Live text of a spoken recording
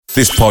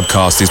This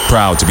podcast is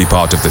proud to be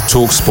part of the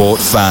TalkSport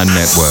Fan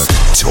Network.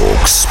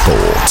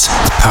 TalkSport.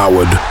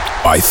 Powered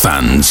by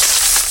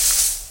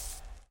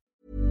fans.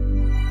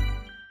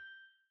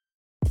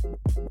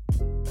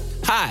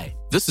 Hi,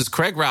 this is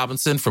Craig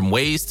Robinson from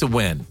Ways to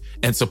Win,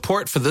 and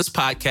support for this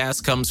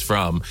podcast comes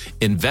from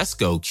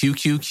Invesco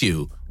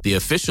QQQ, the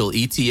official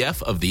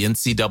ETF of the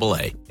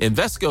NCAA.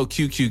 Invesco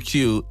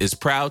QQQ is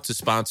proud to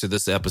sponsor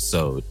this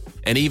episode,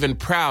 and even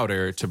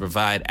prouder to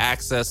provide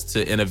access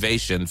to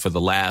innovation for the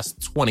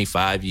last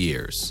 25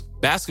 years.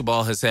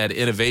 Basketball has had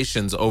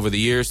innovations over the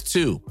years,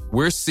 too.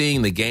 We're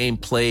seeing the game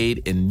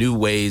played in new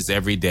ways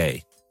every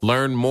day.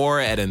 Learn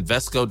more at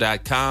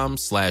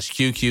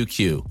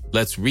Invesco.com/QQQ.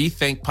 Let's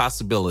rethink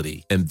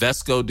possibility.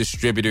 Invesco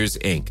Distributors,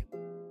 Inc.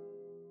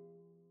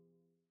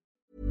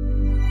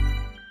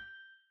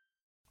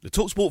 The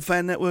TalkSport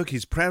Fan Network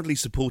is proudly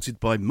supported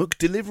by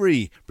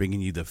McDelivery, bringing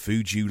you the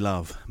food you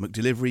love.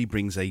 McDelivery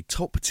brings a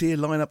top-tier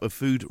lineup of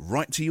food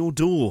right to your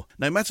door.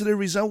 No matter the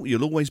result,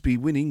 you'll always be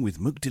winning with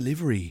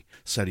McDelivery.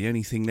 So the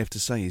only thing left to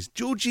say is,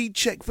 Georgie,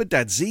 check for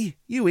Dadsy.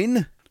 You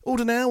in?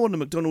 Order now on the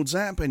McDonald's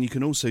app, and you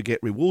can also get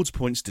rewards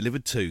points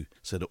delivered too.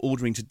 So that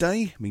ordering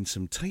today means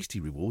some tasty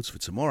rewards for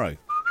tomorrow.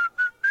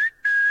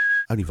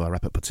 Only via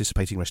app at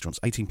participating restaurants.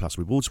 18 plus.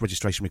 Rewards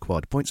registration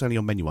required. Points only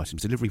on menu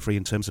items. Delivery free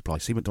and terms apply.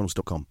 See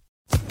mcdonalds.com.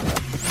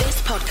 This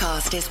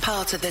podcast is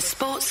part of the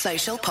Sports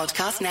Social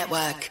Podcast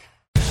Network.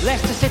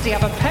 Leicester City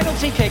have a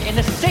penalty kick in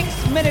the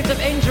 6th minute of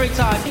injury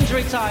time.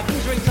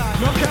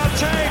 Knockout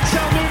takes,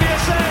 Almunia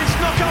saves,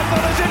 knockout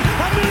follows in,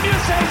 Almunia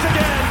saves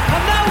again.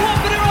 And now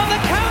Watford are on the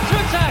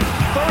counter-attack.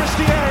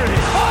 Forestieri.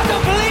 Oh, I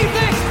don't believe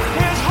this.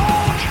 Here's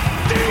Hulk.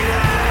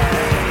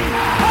 Deeney.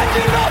 I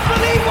do not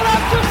believe what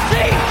I've just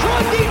seen.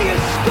 Troy Deeney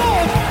has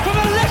scored from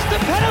a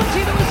Leicester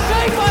penalty that was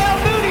saved by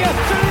Almunia.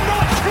 Do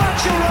not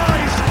scratch your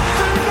eyes.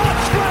 Do not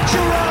scratch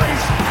your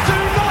eyes. Do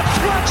not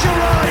scratch your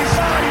eyes.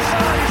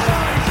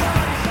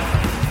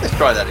 Let's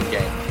try that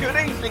again. Good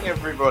evening,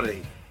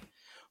 everybody.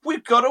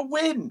 We've got a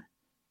win.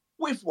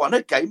 We've won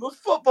a game of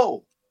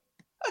football.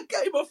 A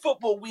game of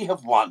football we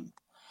have won.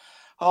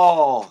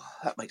 Oh,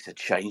 that makes a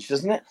change,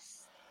 doesn't it?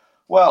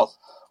 Well,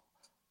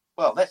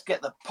 let's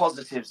get the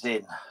positives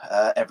in,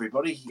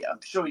 everybody.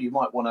 I'm sure you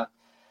might want to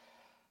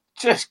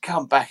just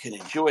come back and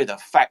enjoy the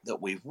fact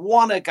that we've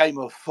won a game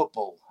of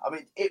football. I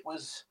mean, it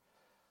was,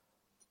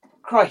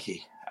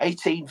 crikey,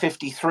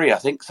 1853, I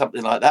think,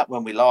 something like that,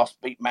 when we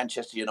last beat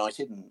Manchester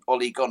United and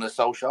Ole Gunnar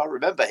Solskjaer.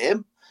 Remember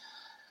him?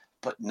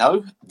 But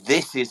no,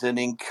 this is an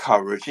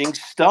encouraging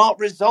start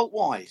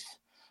result-wise.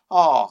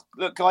 Oh,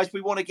 look, guys,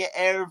 we want to get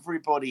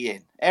everybody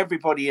in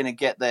and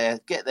get their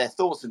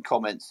thoughts and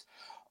comments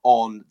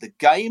on the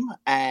game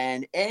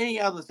and any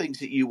other things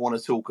that you want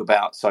to talk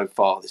about so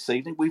far this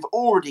evening. We've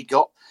already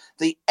got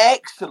the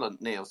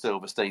excellent Neil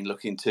Silverstein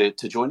looking to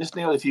join us.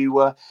 Neil, if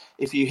you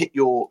hit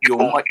your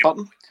mic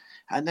button,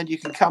 and then you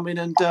can come in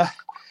and...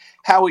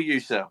 how are you,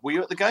 sir? Were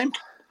you at the game?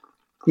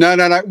 No.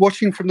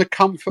 Watching from the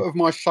comfort of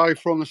my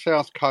sofa on the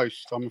south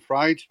coast, I'm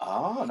afraid.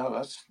 Oh, no,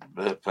 that's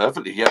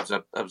perfectly. Yeah,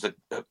 that was a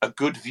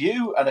good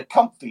view and a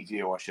comfy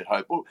view, I should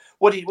hope.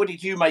 What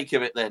did you make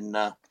of it then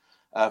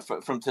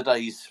from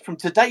today's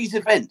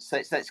events?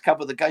 Let's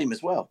cover the game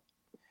as well.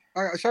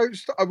 First of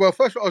all,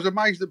 I was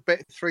amazed that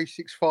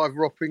Bet365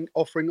 were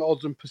offering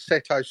odds and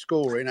Passetto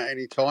scoring at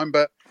any time,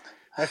 but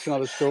that's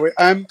another story.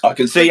 I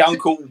can see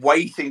Uncle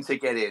waiting to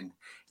get in.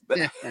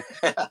 But...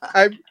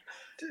 yeah.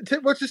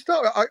 To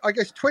start, I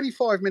guess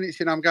 25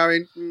 minutes in, I'm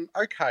going,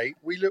 okay,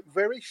 we look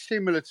very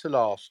similar to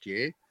last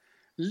year.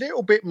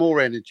 Little bit more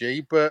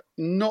energy, but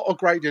not a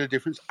great deal of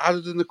difference other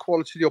than the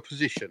quality of the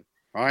opposition,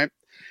 right?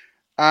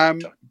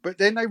 But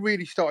then they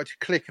really started to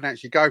click and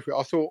actually go for it.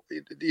 I thought,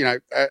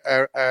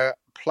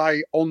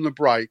 play on the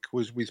break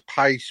was with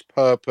pace,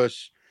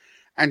 purpose,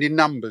 and in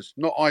numbers,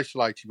 not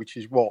isolated, which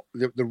is what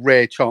the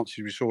rare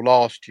chances we saw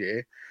last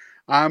year.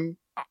 And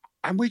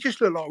we just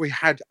looked like we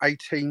had a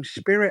team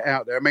spirit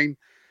out there. I mean,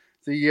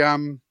 the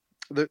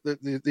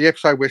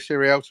episode where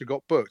Sierralta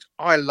got booked,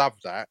 I love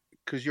that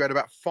because you had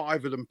about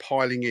 5 of them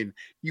piling in.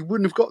 You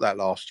wouldn't have got that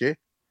last year.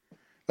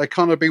 They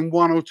kind of been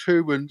 1 or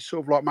 2 and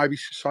sort of like maybe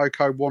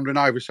Sissoko wandering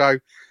over. So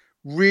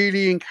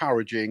really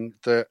encouraging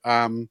that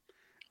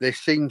there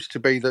seems to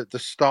be the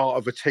start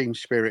of a team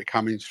spirit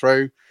coming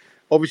through.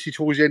 Obviously,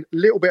 towards the end, a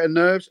little bit of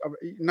nerves.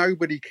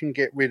 Nobody can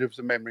get rid of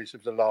the memories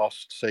of the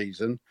last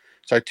season.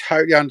 So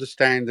totally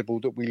understandable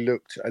that we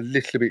looked a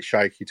little bit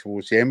shaky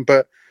towards the end.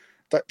 But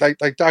they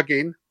dug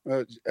in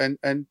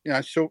and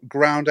sort of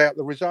ground out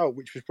the result,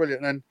 which was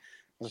brilliant. And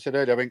as I said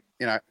earlier, I think,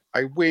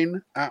 a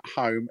win at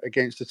home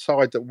against a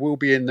side that will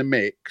be in the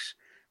mix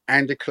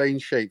and a clean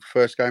sheet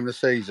first game of the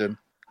season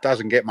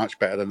doesn't get much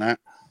better than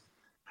that.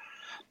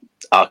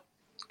 I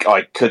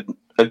couldn't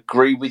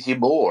agree with you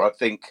more. I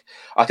think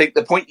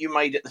the point you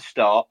made at the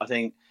start, I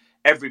think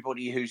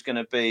everybody who's going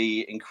to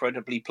be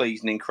incredibly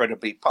pleased and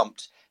incredibly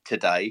pumped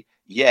today,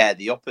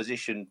 the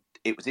opposition,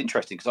 it was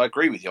interesting because I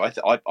agree with you.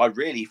 I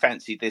really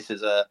fancied this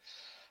as a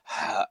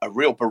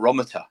real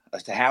barometer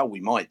as to how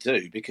we might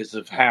do because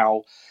of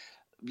how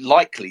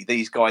likely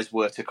these guys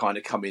were to kind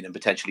of come in and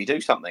potentially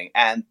do something,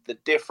 and the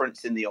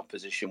difference in the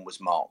opposition was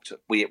marked.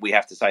 We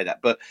have to say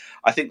that, but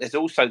I think there's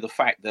also the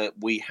fact that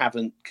we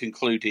haven't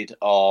concluded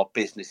our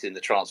business in the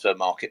transfer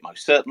market,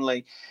 most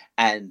certainly,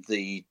 and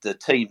the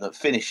team that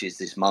finishes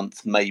this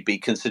month may be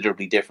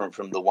considerably different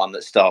from the one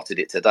that started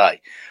it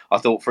today. I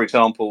thought, for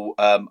example,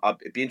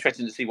 it'd be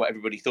interesting to see what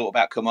everybody thought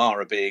about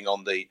Kamara being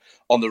on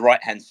the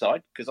right hand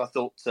side, because I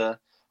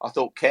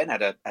thought Ken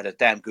had a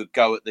damn good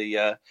go at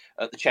the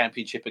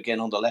Championship again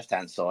on the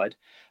left-hand side.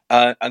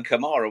 And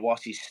Kamara,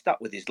 whilst he's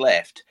stuck with his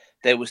left,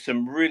 there was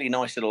some really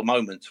nice little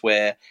moments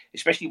where,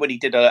 especially when he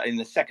did in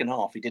the second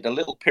half, he did a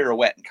little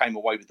pirouette and came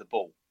away with the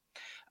ball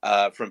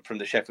from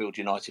the Sheffield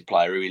United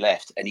player who he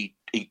left. And he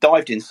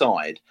dived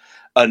inside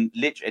and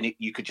literally,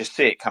 you could just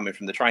see it coming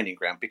from the training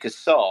ground, because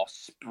Sarr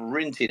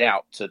sprinted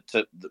out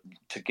to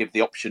give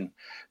the option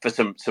for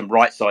some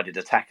right-sided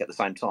attack at the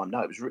same time.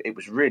 No, it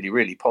was really,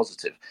 really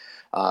positive,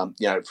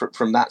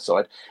 from that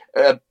side.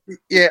 To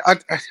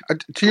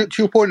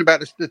your point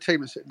about the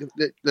team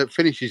that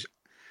finishes,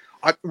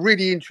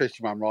 really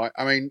interesting one, right?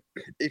 I mean,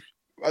 if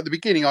at the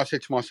beginning I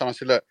said to my son, I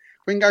said, look,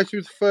 we can go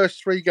through the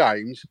first 3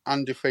 games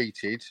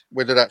undefeated,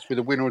 whether that's with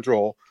a win or a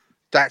draw,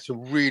 that's a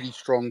really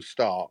strong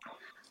start.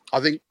 I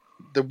think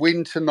the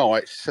win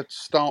tonight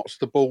starts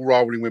the ball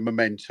rolling with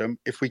momentum.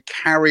 If we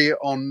carry it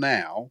on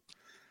now,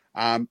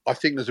 I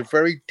think there's a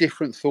very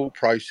different thought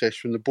process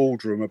from the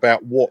boardroom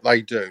about what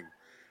they do.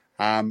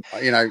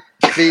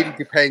 Clearly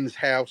depends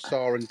how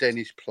Sarr and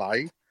Dennis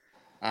play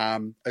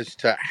as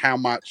to how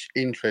much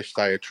interest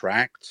they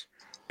attract.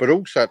 But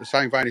also at the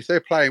same vein, if they're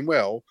playing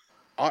well,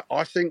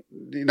 I think,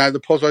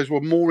 the Pozzos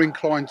were more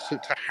inclined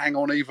to hang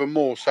on even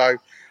more. So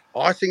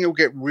I think it'll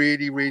get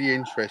really, really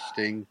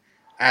interesting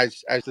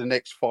as the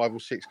next 5 or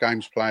 6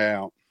 games play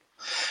out.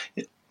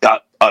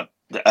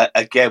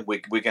 Again,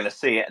 we're going to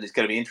see it, and it's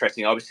going to be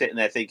interesting. I was sitting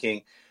there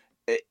thinking,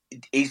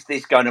 is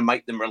this going to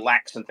make them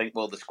relax and think,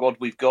 well, the squad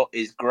we've got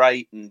is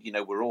great, and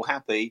we're all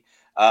happy,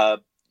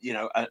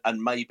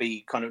 and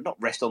maybe kind of not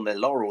rest on their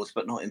laurels,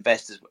 but not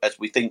invest as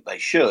we think they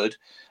should.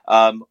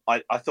 I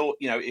thought,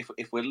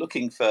 if we're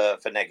looking for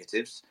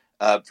negatives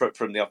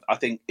from the, I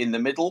think in the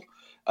middle,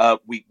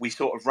 we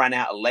sort of ran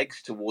out of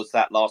legs towards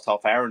that last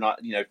half hour, and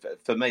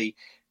for me,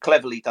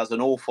 Cleverley does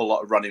an awful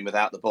lot of running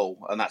without the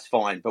ball, and that's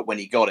fine. But when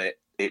he got it,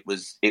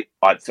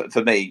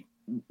 for me,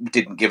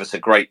 didn't give us a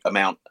great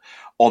amount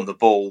on the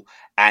ball.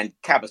 And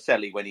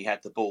Kabasele, when he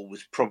had the ball,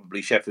 was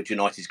probably Sheffield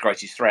United's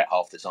greatest threat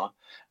half the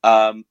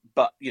time.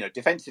 But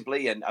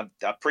defensively, and I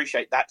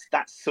appreciate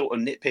that's sort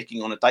of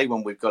nitpicking on a day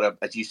when we've got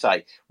as you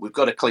say, we've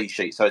got a clean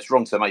sheet. So it's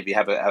wrong to maybe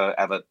have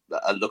a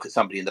look at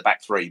somebody in the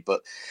back 3.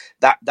 But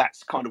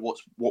that's kind of what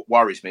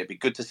worries me. It'd be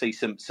good to see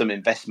some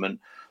investment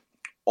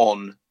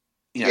on.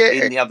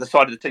 In the other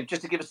side of the team,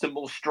 just to give us some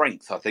more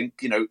strength. I think,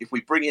 if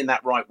we bring in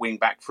that right wing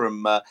back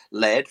from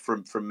Laird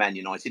from Man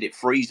United, it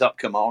frees up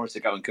Kamara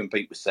to go and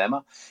compete with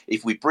Sema.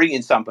 If we bring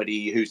in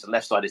somebody who's the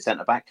left-sided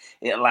centre-back,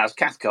 it allows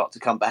Cathcart to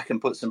come back and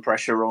put some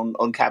pressure on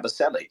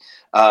Kabasele.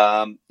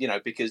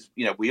 Because,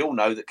 we all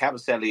know that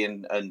Kabasele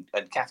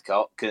and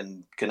Cathcart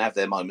can have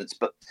their moments.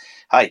 But,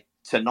 hey,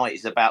 tonight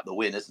is about the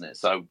win, isn't it?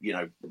 So,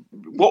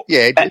 what...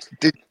 Yeah,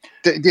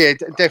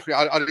 definitely.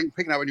 I think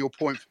picking up on your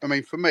point, I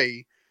mean, for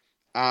me,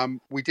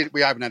 we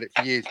haven't had it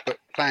for years, but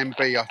plan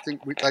B, I think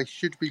they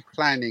should be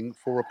planning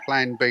for a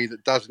plan B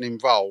that doesn't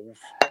involve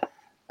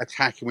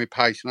attacking with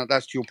pace. And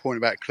that's to your point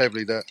about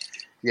Cleverley, that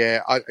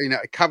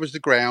it covers the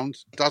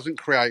ground, doesn't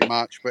create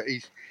much, but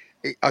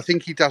I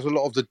think he does a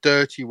lot of the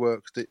dirty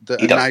work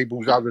that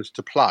enables others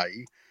to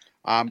play.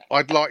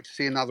 I'd like to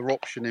see another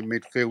option in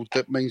midfield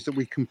that means that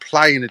we can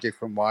play in a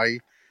different way,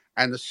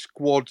 and the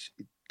squad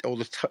or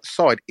the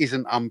side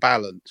isn't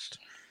unbalanced.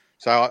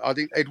 So I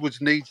think Edwards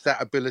needs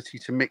that ability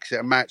to mix it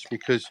and match,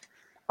 because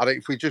I think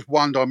if we're just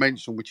one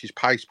dimensional, which is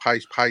pace,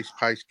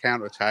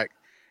 counter-attack,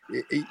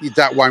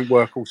 that won't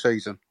work all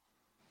season.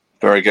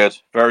 Very good,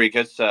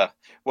 sir.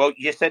 Well,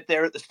 you said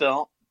there at the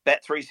start,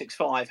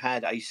 Bet365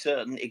 had a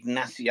certain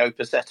Ignacio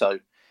Paceto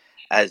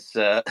as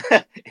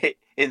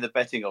in the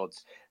betting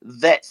odds.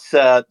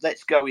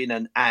 Let's go in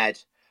and add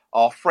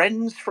our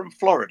friends from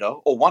Florida,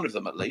 or one of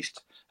them at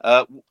least,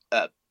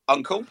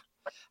 Uncle.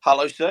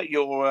 Hello, sir.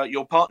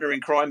 Your partner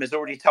in crime has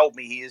already told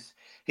me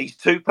he's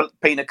 2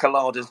 pina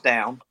coladas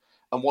down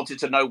and wanted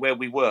to know where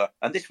we were.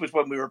 And this was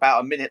when we were about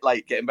a minute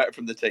late getting back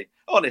from the team.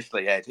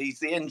 Honestly, Ed, he's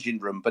the engine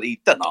room, but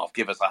he doesn't half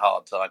give us a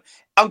hard time.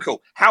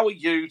 Uncle, how are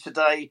you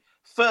today?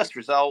 First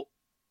result,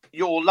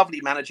 your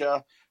lovely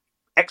manager,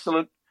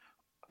 excellent.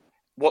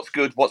 What's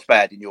good? What's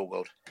bad in your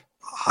world?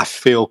 I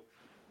feel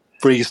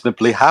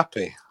reasonably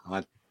happy.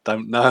 I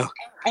don't know.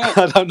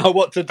 I don't know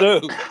what to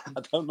do.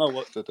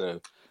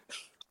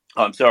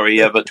 I'm sorry,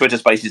 but Twitter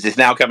Spaces is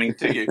now coming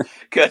to you,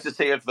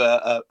 courtesy of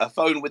a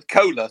phone with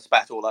cola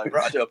spat all over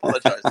it. I do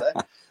apologise there.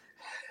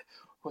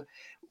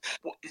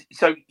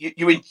 So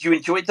you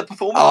enjoyed the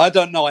performance? Oh, I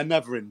don't know. I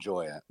never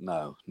enjoy it.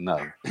 No,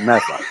 never.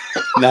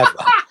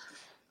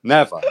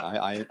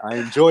 I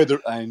enjoyed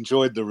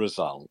the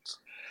result,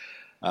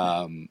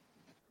 and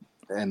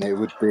it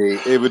would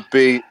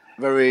be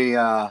very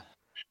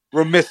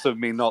remiss of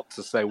me not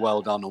to say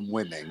well done on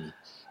winning.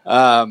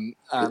 And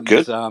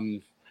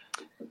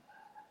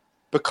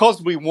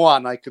because we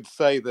won, I could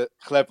say that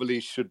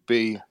Cleverley should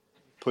be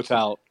put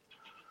out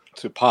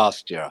to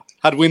pasture.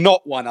 Had we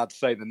not won, I'd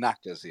say the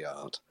knackers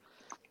yard.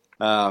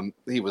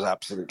 He was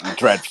absolutely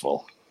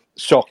dreadful,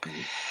 shocking.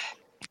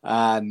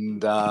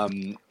 And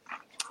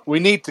we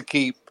need to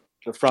keep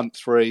the front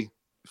three.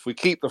 If we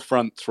keep the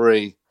front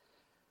three,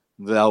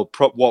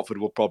 Watford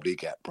will probably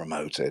get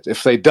promoted.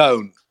 If they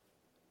don't,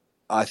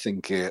 I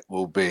think it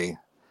will be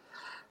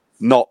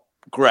not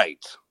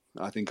great.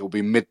 I think it will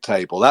be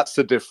mid-table. That's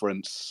the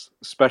difference,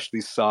 especially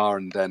Sarr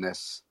and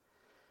Dennis.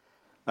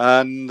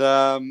 And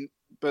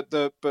but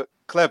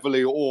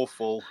Cleverley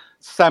awful.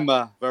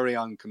 Sema very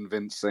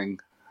unconvincing.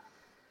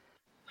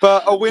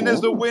 But a win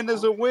is a win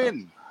is a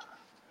win.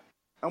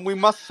 And we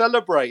must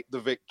celebrate the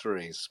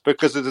victories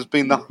because it has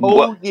been the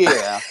whole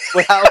year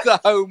without a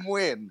home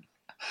win.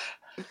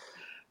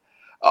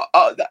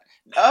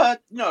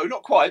 No,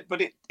 not quite,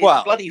 but it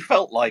bloody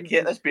felt like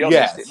it. Let's be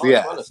honest.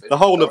 Yes. The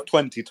whole of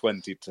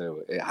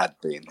 2022, it had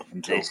been.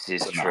 This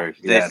is true.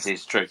 This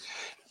is true.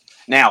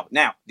 Now,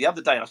 the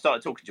other day I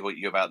started talking to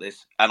you about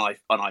this, and I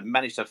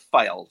managed to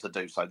fail to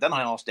do so. Then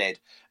I asked Ed,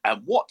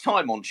 and what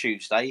time on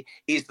Tuesday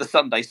is the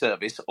Sunday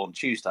service on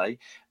Tuesday?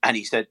 And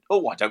he said,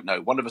 oh, I don't know.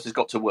 One of us has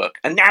got to work.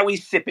 And now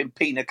he's sipping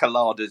pina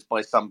coladas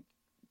by some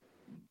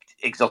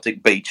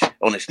exotic beach,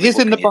 honestly. He's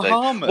in the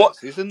Bahamas.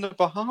 He's in the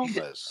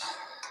Bahamas.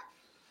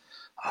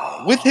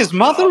 With his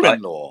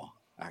mother-in-law,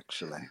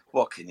 actually.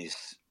 What can you...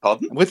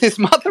 Pardon? With his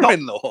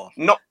mother-in-law.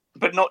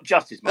 But not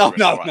just his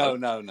mother-in-law.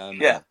 No.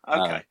 Yeah,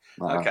 okay.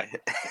 No. Okay.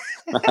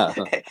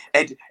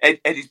 Ed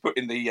is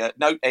putting the...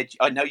 no, Ed,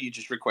 I know you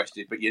just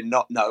requested, but you're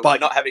not... No, we're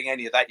not having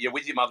any of that. You're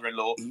with your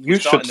mother-in-law. You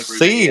should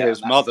see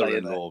his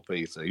mother-in-law,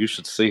 Peter. You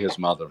should see his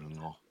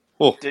mother-in-law.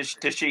 Oh. Does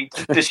she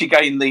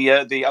gain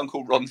the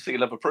Uncle Ron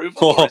seal of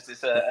approval? Or is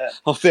this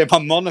my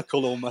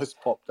monocle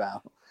almost popped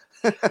out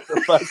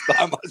the first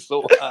time I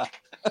saw her.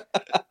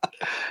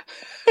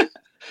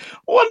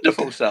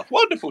 Wonderful stuff.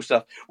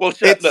 Well,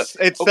 sir,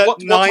 it's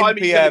at 9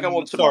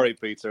 p.m. Sorry,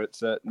 Peter.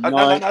 It's at 9.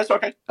 No, it's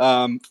okay.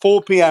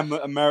 4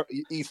 p.m.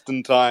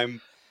 Eastern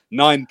time,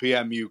 9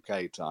 p.m.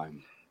 UK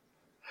time.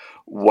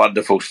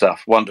 Wonderful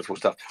stuff.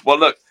 Well,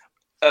 look,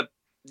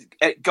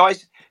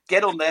 guys,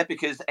 get on there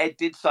because Ed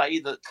did say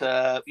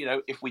that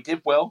if we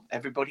did well,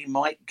 everybody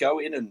might go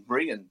in and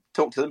ring and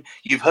talk to them.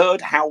 You've heard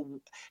how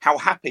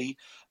happy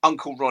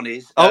Uncle Ron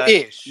is.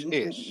 Ish.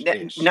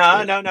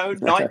 No.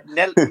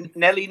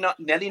 Nelly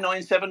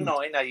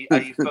 979,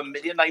 a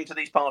familiar name to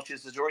these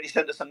pastures, has already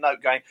sent us a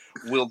note going,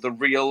 will the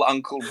real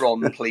Uncle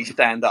Ron please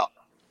stand up?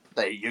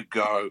 There you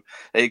go.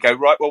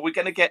 Right, well, we're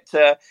going to get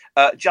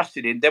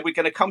Justin in. Then we're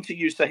going to come to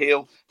you,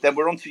 Sahil. Then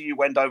we're on to you,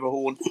 Wendover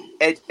Horn.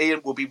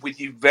 Ian will be with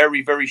you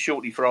very, very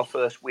shortly for our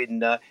first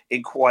win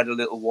in quite a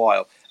little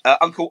while.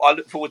 Uncle, I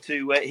look forward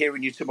to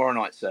hearing you tomorrow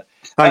night, sir.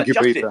 Thank you,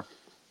 Justin. Peter.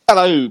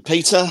 Hello,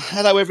 Peter.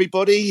 Hello,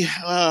 everybody.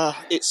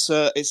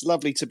 It's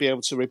lovely to be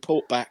able to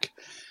report back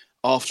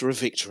after a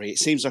victory. It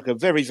seems like a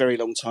very, very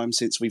long time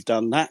since we've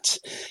done that.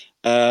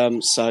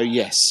 So,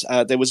 yes,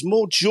 there was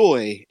more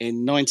joy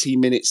in 90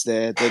 minutes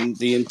there than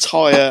the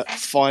entire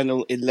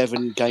final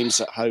 11 games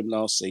at home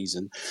last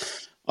season.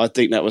 I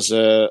think that was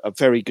a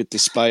very good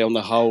display on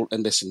the whole.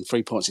 And listen,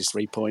 3 points is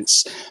 3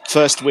 points.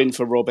 First win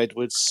for Rob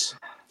Edwards.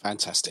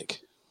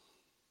 Fantastic.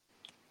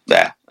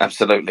 Yeah,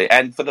 absolutely.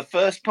 And for the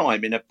first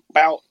time in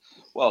about,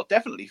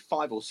 definitely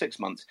 5 or 6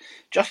 months,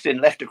 Justin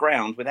left the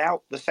ground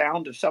without the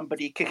sound of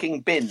somebody kicking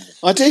bins.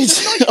 I did.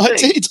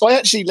 I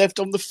actually left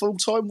on the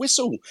full-time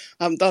whistle.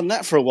 I haven't done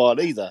that for a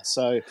while either.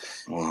 So,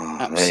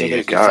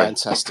 absolutely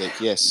fantastic.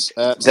 Yes.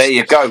 There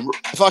you go.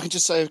 If I can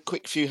just say a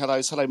quick few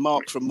hellos. Hello,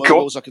 Mark from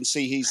Mobiles. I can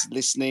see he's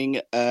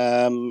listening.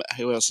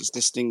 Who else is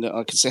listening that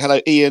I can see? Hello,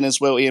 Ian as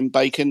well. Ian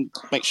Bacon.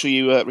 Make sure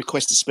you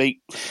request to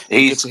speak.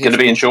 He's going to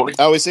be in shortly.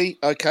 Oh, is he?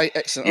 Okay,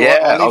 excellent.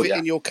 Yeah. I'll leave it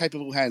in your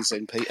capable hands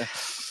then, Peter.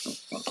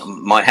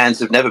 My hands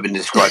have never been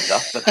described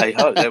thus, but hey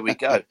ho, there we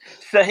go.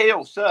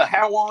 Sahil, sir,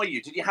 how are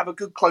you? Did you have a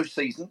good close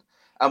season?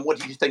 And what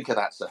did you think of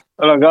that, sir?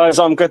 Hello, guys.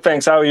 I'm good,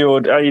 thanks. How are you?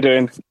 How are you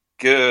doing?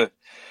 Good.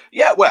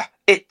 Yeah, well,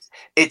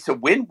 it's a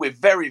win. We're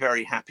very,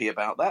 very happy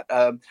about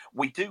that.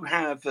 We do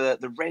have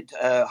the red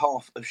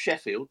half of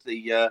Sheffield,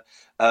 the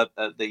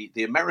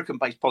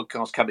American-based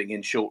podcast, coming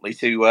in shortly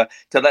to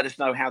let us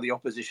know how the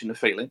opposition are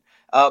feeling.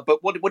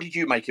 But what did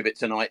you make of it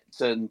tonight?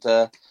 And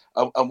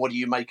what do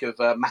you make of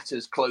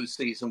matters closed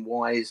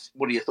season-wise?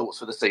 What are your thoughts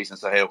for the season,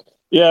 Sahil?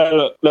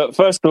 Yeah, look.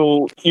 First of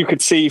all, you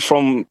could see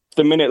from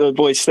the minute the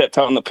boys stepped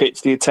out on the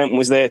pitch, the attempt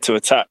was there to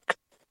attack.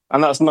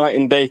 And that's night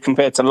and day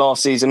compared to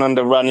last season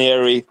under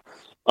Ranieri,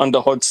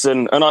 under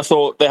Hodgson. And I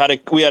thought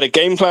we had a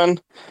game plan.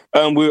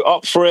 We were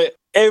up for it.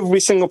 Every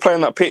single player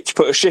on that pitch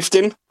put a shift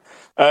in,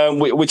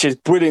 which is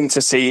brilliant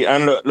to see.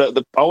 And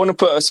look, I want to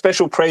put a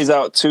special praise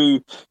out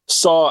to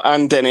Sarr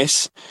and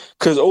Dennis,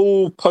 because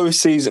all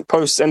post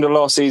end of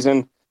last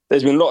season,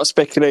 there's been a lot of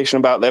speculation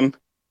about them.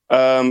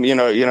 Are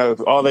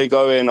they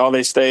going? Are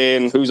they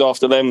staying? Who's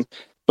after them?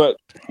 But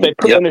they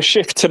put in a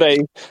shift today,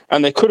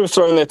 and they could have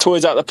thrown their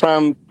toys out the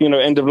pram,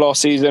 end of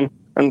last season,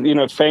 and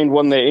feigned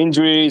one their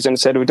injuries and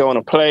said we don't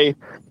want to play.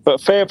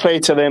 But fair play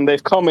to them.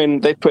 They've come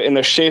in, they put in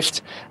a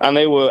shift, and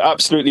they were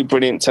absolutely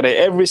brilliant today.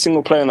 Every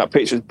single player on that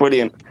pitch was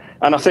brilliant.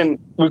 And I think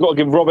we've got to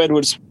give Rob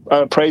Edwards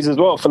praise as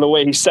well for the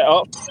way he set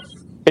up,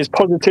 his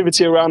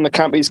positivity around the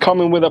camp. He's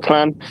coming with a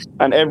plan,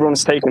 and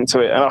everyone's taken to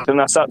it. And I think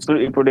that's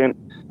absolutely brilliant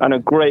and a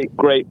great,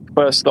 great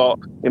first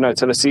start,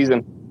 to the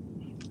season.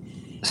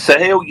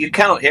 Sahil, you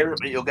cannot hear it,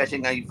 but you're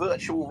getting a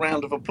virtual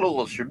round of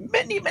applause from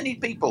many, many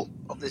people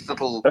on this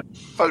little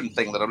phone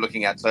thing that I'm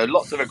looking at. So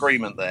lots of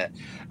agreement there.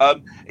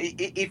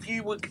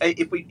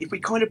 If we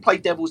kind of play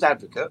devil's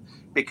advocate,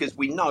 because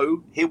we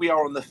know here we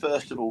are on the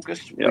 1st of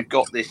August. We've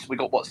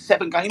got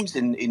 7 games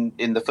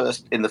in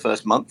the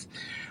first month.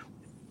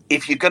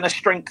 If you're going to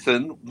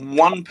strengthen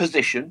one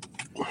position,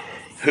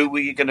 who are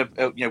you going to,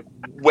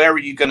 where are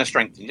you going to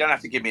strengthen? You don't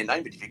have to give me a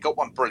name, but if you've got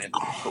one, brilliant.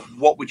 But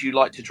what would you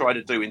like to try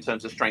to do in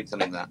terms of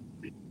strengthening that?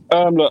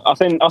 Look, I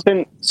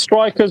think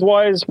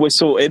strikers-wise, we're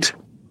sorted.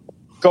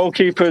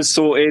 Goalkeepers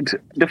sorted.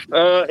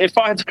 If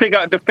I had to pick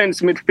out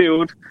defence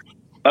midfield,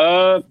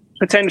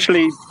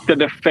 potentially the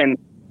defence.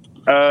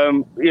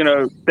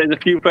 There's a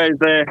few players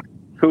there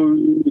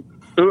who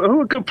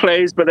are good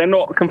players, but they're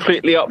not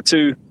completely up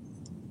to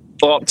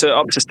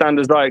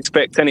standards I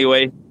expect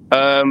anyway.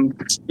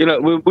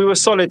 We were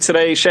solid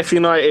today.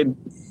 Sheffield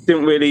United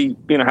didn't really,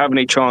 have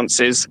any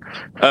chances.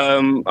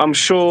 I'm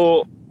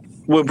sure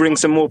we'll bring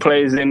some more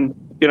players in,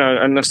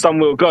 and some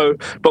will go.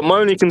 But my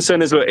only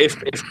concern is that if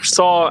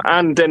Sarr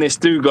and Dennis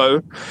do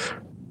go,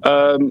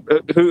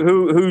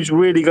 who's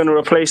really going to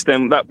replace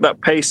them? That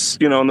pace,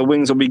 on the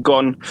wings will be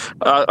gone.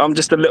 I'm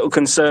just a little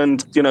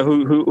concerned,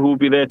 who will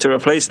be there to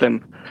replace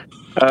them.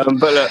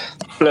 But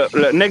look,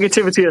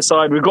 negativity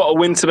aside, we've got a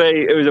win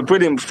today. It was a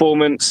brilliant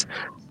performance.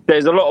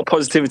 There's a lot of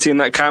positivity in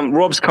that camp.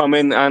 Rob's come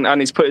in and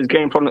he's put his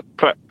game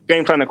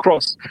plan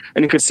across.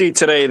 And you could see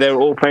today they're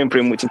all playing for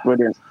him, which is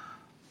brilliant.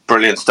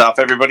 Brilliant stuff,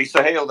 everybody.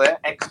 Sahil there.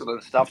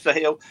 Excellent stuff,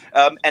 Sahil.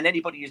 And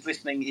anybody who's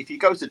listening, if you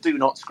go to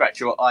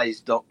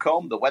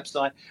donotScratchYourEyes.com, the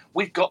website,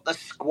 we've got the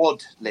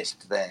squad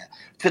list there.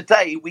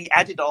 Today, we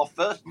added our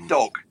first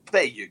dog.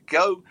 There you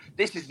go.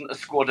 This isn't a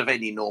squad of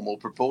any normal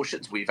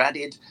proportions. We've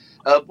added,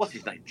 what's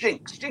his name?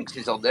 Jinx. Jinx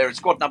is on there. It's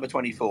squad number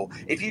 24.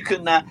 If you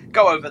can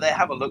go over there,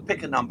 have a look,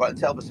 pick a number and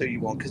tell us who you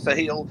want. Because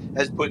Sahil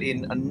has put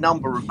in a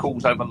number of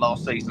calls over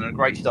last season and a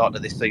great start to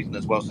this season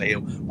as well,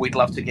 Sahil. We'd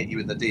love to get you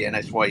in the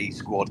DNSYE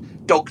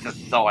squad. Dogs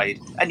aside,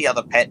 any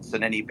other pets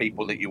and any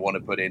people that you want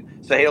to put in.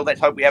 Sahil,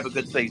 let's hope we have a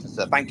good season,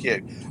 sir. Thank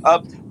you.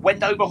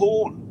 Wendover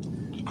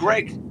Horn.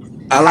 Greg.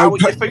 Hello, how are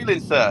you feeling,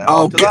 sir,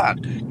 after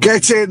that?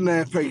 Get in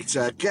there,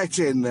 Peter. Get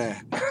in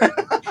there.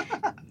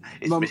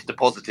 It's Mr.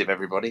 Positive,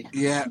 everybody.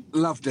 Yeah,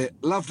 loved it.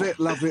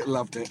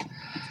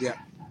 Yeah.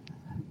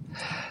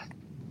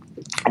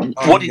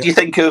 What did you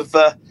think of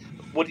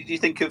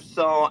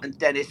Sarr and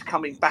Dennis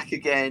coming back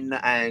again?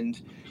 And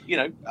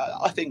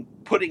I think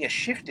putting a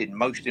shift in.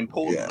 Most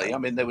importantly, I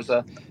mean, there was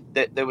a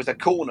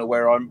corner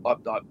where I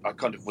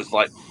kind of was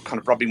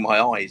rubbing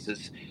my eyes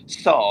as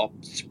Sarr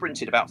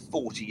sprinted about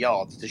 40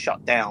 yards to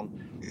shut down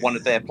one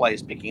of their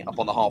players picking it up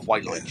on the halfway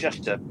line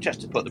just to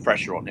put the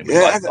pressure on. It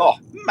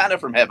was manna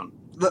from heaven.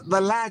 The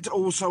lad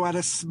also had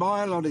a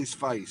smile on his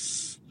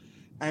face,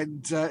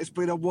 and it's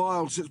been a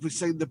while since we've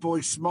seen the boy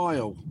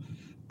smile.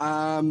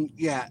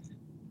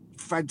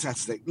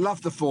 Fantastic.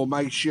 Love the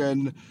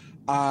formation.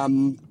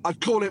 I'd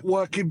call it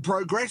work in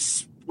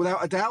progress,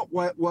 without a doubt.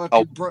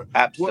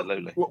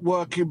 Absolutely.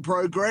 Work in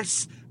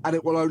progress, and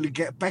it will only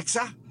get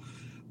better.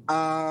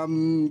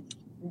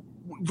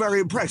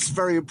 Very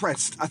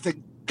impressed. I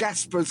think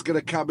Gasper's going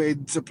to come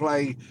in to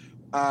play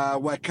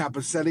where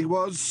Kabasele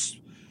was.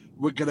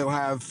 We're going to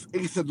have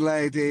Ethan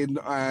Laird in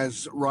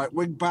as right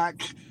wing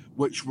back,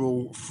 which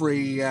will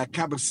free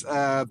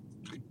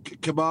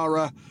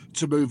Kamara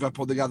to move up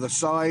on the other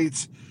side.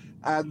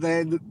 And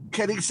then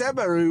Kenny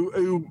Sema,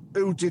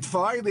 who did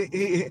fine.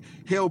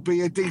 He'll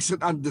be a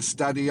decent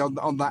understudy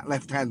on that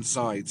left-hand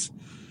side.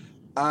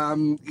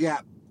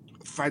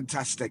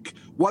 Fantastic.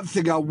 One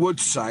thing I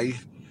would say,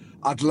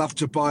 I'd love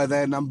to buy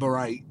their number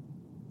 8.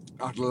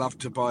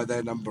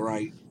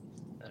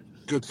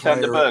 Good player.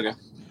 Sander Berger.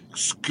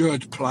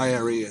 Good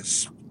player he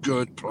is.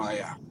 Good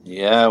player.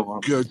 Yeah. Well,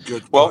 good.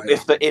 Well, player.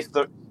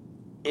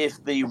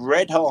 if the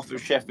red half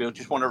of Sheffield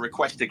just want to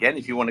request again,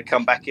 if you want to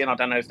come back in, I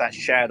don't know if that's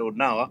Shad or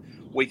Noah,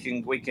 we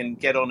can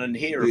get on and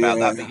hear about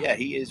that. But yeah,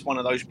 he is one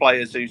of those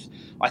players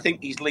I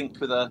think he's linked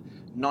with a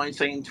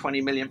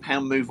 19-20 million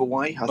pound move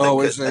away. I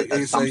think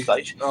at some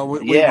stage.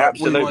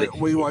 Absolutely.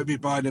 We won't be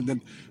buying him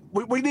then.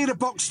 We need a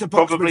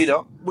box-to-box. Probably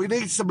not. We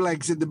need some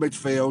legs in the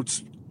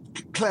midfield.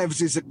 Cleves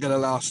isn't going to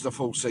last a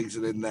full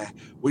season in there.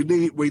 We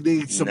need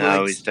some legs.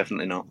 No, he's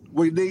definitely not.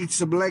 We need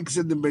some legs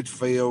in the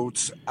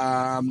midfield.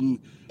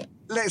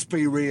 Let's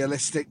be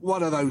realistic.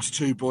 One of those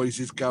two boys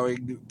is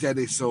going,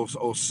 Dennis or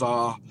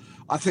Sarr.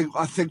 I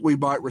think we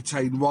might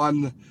retain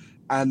one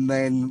and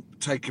then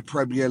take a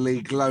Premier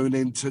League loan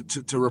in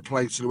to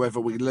replace whoever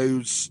we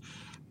lose.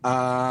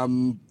 I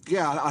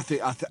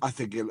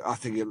think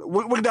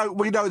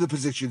we know the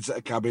positions that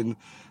are coming.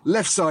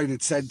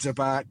 Left-sided centre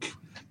back,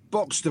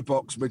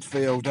 box-to-box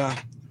midfielder,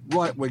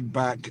 right wing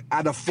back,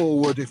 and a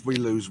forward if we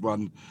lose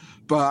one.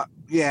 But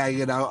yeah,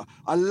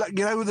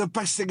 the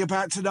best thing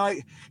about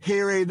tonight,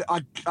 hearing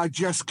I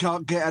just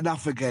can't get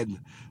enough again.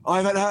 I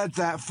haven't heard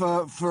that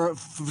for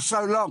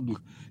so long.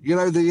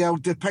 The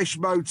old Depeche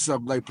Mode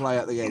song they play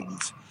at the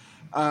end.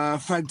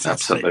 Fantastic.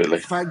 Absolutely.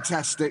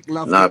 Fantastic.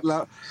 Loved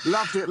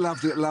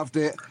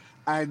it.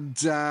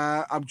 And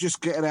I'm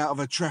just getting out of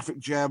a traffic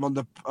jam on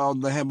the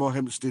Hemel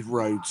Hempstead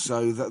Road,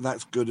 so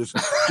that's good.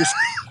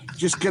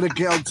 Just going to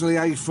get onto the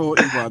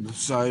A41.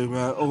 So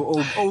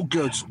all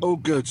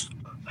good.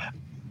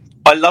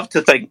 I love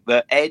to think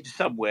that Ed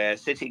somewhere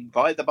sitting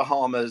by the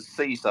Bahamas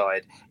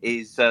seaside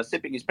is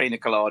sipping his pina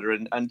colada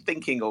and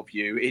thinking of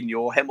you in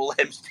your Hemel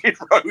Hempstead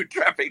Road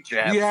traffic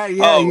jam. Yeah.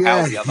 How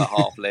the other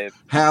half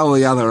live. How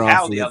the other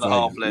half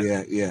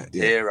live. Yeah.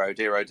 Dear, oh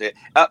dear.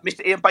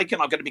 Mr. Ian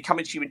Bacon, I'm going to be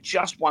coming to you in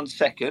just 1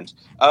 second.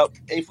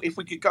 If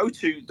we could go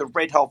to the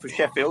red half of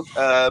Sheffield,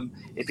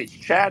 if it's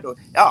Chad or...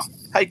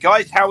 hey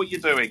guys, how are you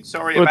doing?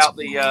 Sorry about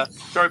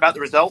the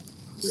result.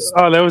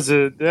 Oh, that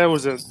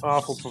was an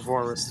awful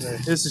performance today.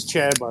 This is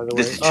Chad, by the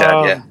way. This is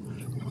Chad, yeah.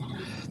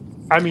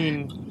 I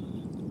mean,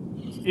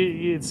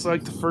 it's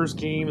like the first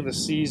game of the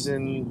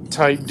season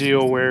type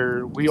deal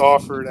where we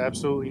offered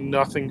absolutely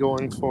nothing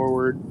going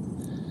forward.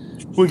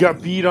 We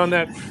got beat on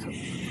that.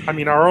 I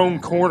mean, our own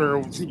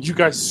corner, you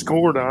guys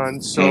scored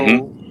on. So,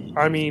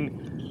 I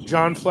mean,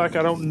 John Fleck,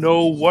 I don't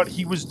know what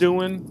he was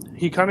doing.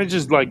 He kind of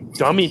just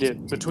dummied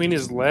it between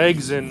his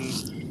legs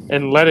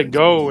and let it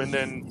go, and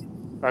then.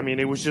 I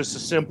mean, it was just a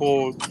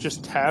simple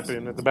tap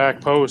in at the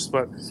back post,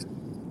 but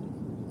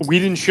we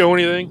didn't show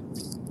anything.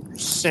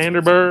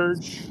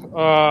 Sanderberg,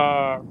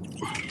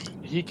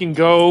 he can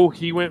go.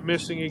 He went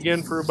missing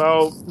again for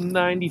about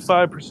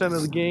 95%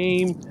 of the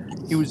game.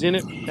 He was in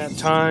it at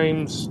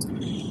times.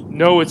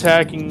 No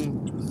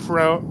attacking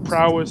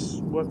prowess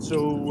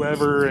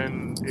whatsoever,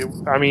 and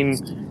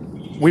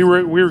we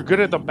were good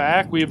at the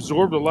back. We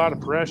absorbed a lot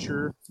of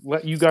pressure.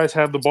 Let you guys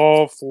have the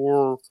ball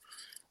for,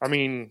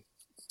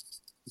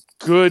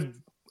 good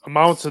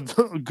amounts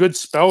of good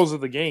spells of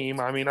the game.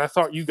 I mean, I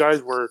thought you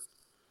guys were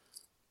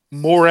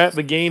more at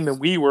the game than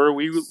we were.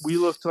 We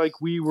looked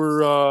like we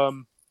were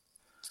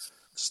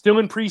still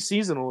in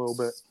preseason a little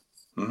bit.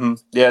 Mm-hmm.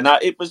 Yeah, no,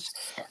 it was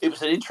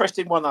an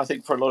interesting one, I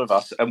think, for a lot of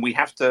us, and we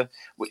have to,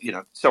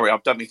 sorry, I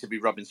don't mean to be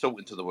rubbing salt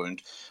into the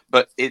wound,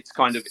 but it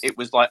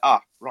was like,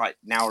 right,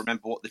 now I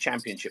remember what the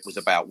championship was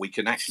about. We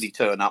can actually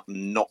turn up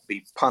and not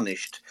be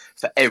punished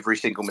for every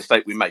single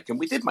mistake we make, and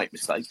we did make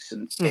mistakes,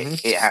 and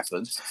it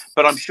happens.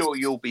 But I'm sure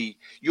you'll be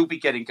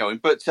getting going.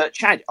 But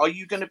Chad, are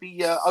you going to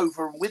be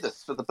over and with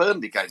us for the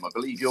Burnley game? I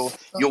believe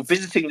you're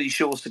visiting these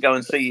shores to go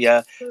and see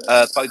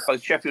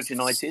both Sheffield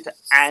United,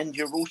 and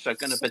you're also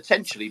going to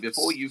potentially,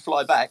 before you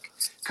fly back,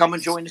 come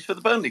and join us for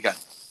the Burnley game.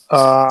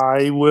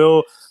 I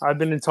will. I've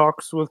been in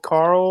talks with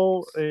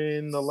Carl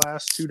in the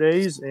last 2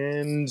 days,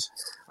 and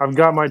I've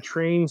got my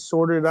train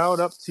sorted out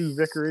up to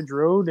Vicarage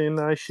Road, and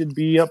I should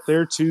be up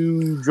there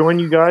to join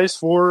you guys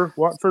for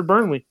Watford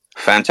Burnley.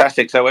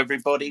 Fantastic. So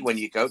everybody, when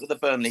you go to the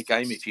Burnley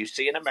game, if you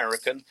see an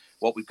American,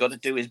 what we've got to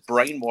do is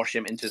brainwash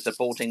him into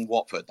supporting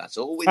Watford. That's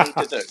all we need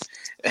to do.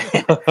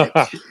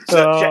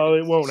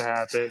 It won't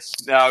happen.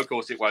 No, of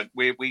course it won't.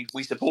 We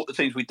support the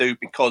teams we do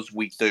because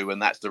we do, and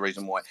that's the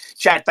reason why.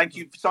 Chad, thank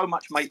you so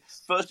much, mate.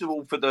 First of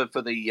all, for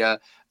the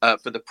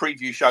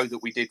preview show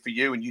that we did for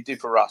you and you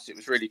did for us. It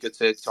was really good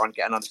to try and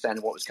get an understanding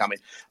of what was coming.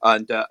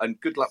 And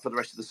good luck for the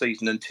rest of the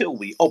season until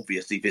we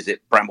obviously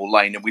visit Bramall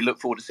Lane. And we look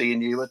forward to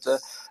seeing you at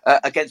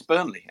against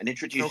Burnley and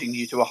introducing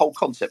you to a whole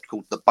concept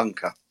called the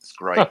bunker. It's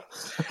great.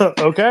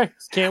 Okay.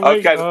 Can't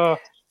wait.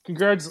 Okay.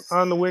 Congrats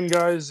on the win,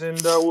 guys,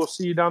 and we'll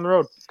see you down the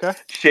road. Okay.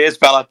 Cheers,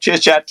 fella.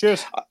 Cheers, Chad.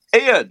 Cheers.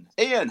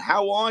 Ian,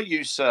 how are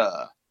you,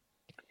 sir?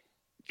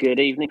 Good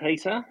evening,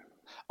 Peter.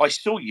 I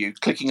saw you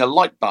clicking a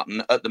like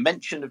button at the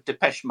mention of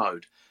Depeche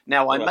Mode.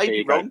 Now, I may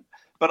be wrong,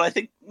 but I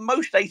think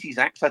most 80s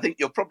acts, I think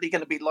you're probably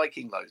going to be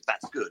liking those.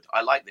 That's good.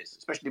 I like this,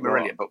 especially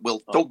Marillion, but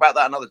we'll talk about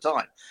that another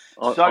time.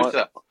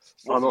 Sir,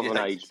 I'm of an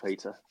age,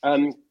 Peter.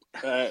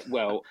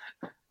 Well,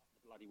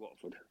 bloody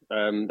Watford.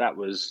 That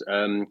was...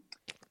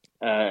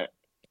 I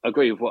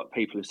agree with what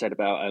people have said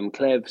about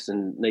Cleves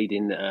and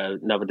needing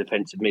another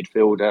defensive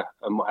midfielder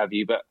and what have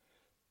you, but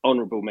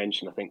honourable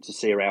mention, I think, to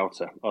Sear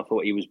Alter. I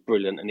thought he was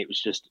brilliant, and it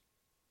was just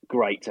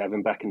great to have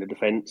him back in the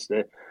defence.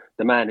 The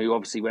man who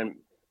obviously went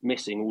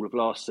missing all of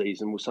last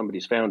season,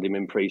 somebody's found him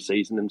in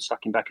pre-season and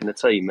stuck him back in the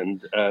team,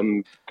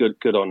 and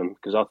good on him,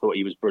 because I thought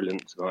he was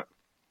brilliant tonight.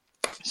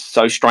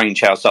 So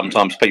strange how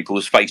sometimes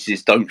people's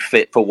faces don't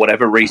fit for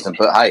whatever reason,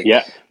 but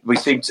hey, we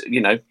seem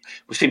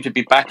to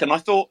be back. And I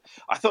thought,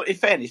 in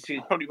fairness,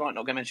 you probably might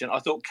not get mentioned. I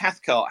thought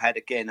Cathcart had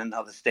again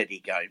another steady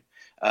game.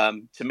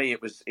 To me,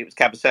 it was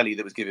Cabaselli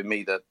that was giving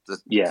me the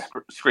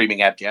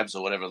screaming abjabs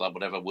or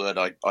whatever word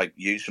I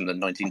used from the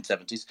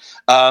 1970s.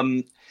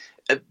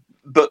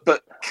 But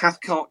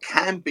Cathcart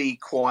can be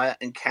quiet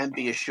and can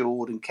be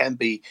assured and can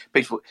be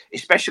peaceful,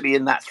 especially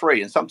in that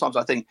three. And sometimes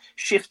I think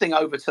shifting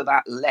over to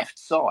that left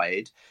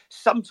side,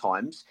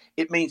 sometimes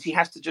it means he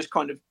has to just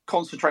kind of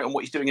concentrate on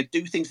what he's doing and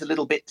do things a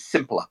little bit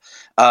simpler.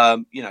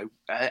 And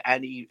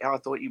I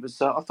thought he was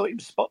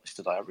spotless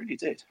today. I really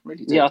did.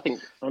 Yeah, I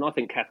think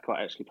Cathcart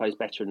actually plays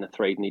better in the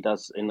three than he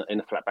does in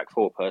a flat back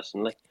four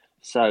personally.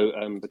 So,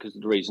 because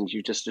of the reasons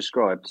you just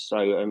described, yeah,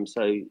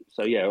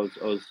 I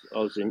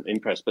was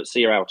impressed. But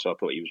Sierralta, I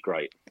thought he was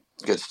great.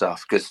 Good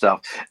stuff.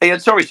 Ian,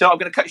 sorry, sir, I'm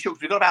going to cut you short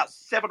because we've got about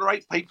 7 or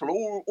 8 people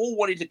all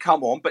wanting to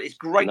come on, but it's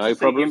great to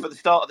see you for the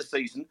start of the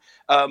season.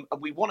 And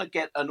we want to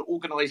get an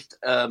organised,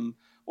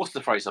 what's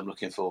the phrase I'm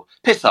looking for?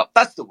 Piss up.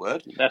 That's the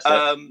word. That's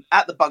it.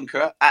 At the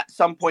bunker at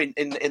some point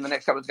in the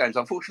next couple of games.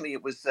 Unfortunately,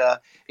 it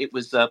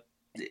was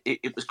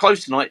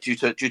closed tonight due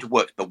to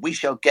work, but we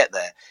shall get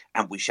there,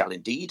 and we shall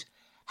indeed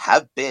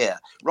have beer.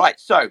 Right,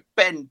 so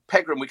Ben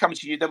Pegram, we're coming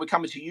to you, then we're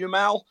coming to you,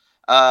 Mal,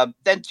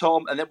 then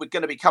Tom, and then we're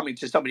going to be coming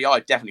to somebody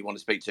I definitely want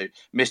to speak to,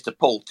 Mr.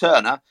 Paul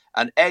Turner.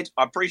 And Ed,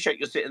 I appreciate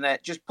you sitting there.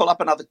 Just pull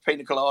up another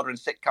pina colada and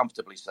sit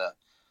comfortably, sir.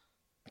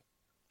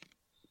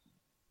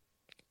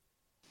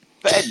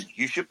 Ben,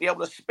 you should be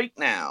able to speak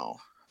now.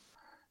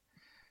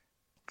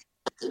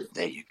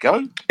 There you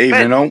go.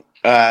 Evening all.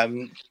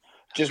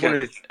 Just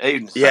wanted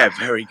to,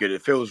 very good.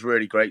 It feels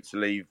really great to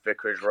leave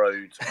Vicarage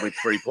Road with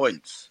 3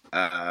 points.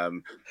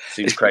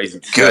 Seems crazy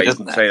to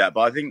say that,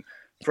 but I think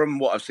from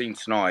what I've seen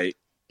tonight,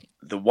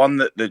 the one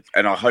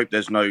and I hope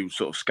there's no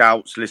sort of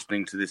scouts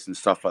listening to this and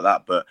stuff like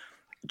that, but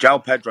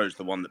João Pedro's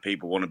the one that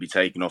people want to be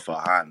taking off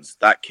our hands.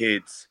 That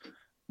kid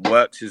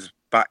works his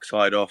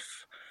backside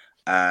off.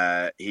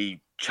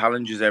 He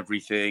challenges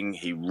everything.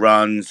 He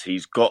runs.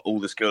 He's got all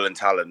the skill and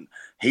talent.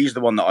 He's the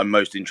one that I'm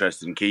most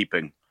interested in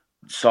keeping.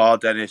 Sarr,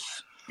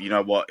 Dennis, you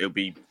know what? It'll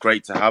be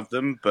great to have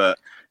them, but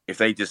if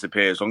they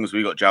disappear, as long as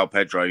we got João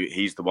Pedro,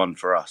 he's the one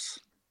for us.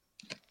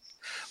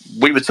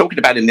 We were talking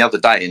about him the other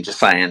day and just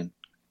saying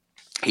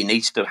he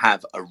needs to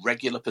have a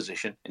regular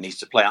position. He needs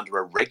to play under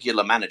a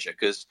regular manager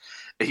because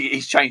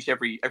he's changed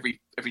every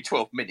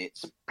 12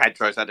 minutes.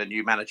 Pedro's had a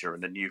new manager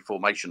and a new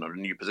formation or a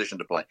new position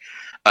to play.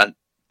 And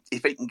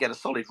if he can get a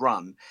solid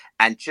run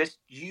and just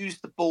use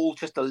the ball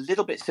just a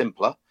little bit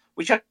simpler,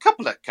 which a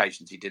couple of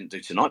occasions he didn't do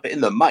tonight, but in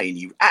the main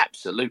he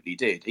absolutely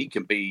did. He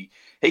can be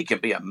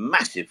a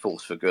massive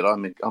force for good.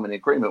 I'm in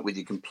agreement with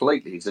you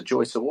completely. He's a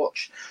joy to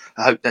watch.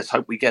 Let's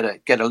hope we get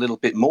a little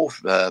bit more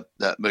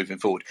moving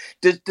forward.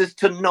 Does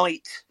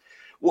tonight?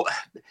 What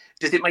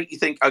does it make you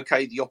think?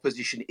 Okay, the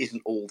opposition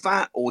isn't all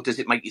that, or does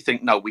it make you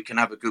think no, we can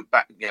have a good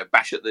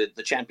bash at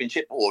the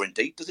championship, or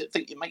indeed does it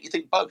make you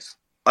think both?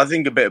 I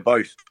think a bit of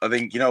both. I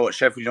think, you know what,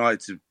 Sheffield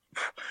United,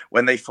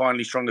 when they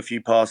finally strung a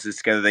few passes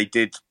together,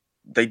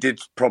 they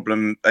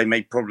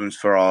made problems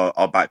for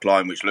our back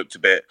line, which looked a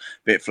bit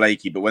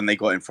flaky. But when they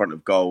got in front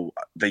of goal,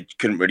 they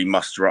couldn't really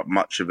muster up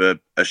much of a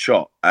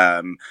shot.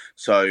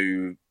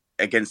 So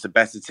against a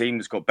better team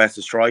that's got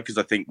better strikers,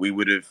 I think we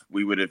would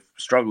have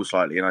struggled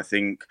slightly. And I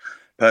think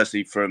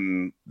personally,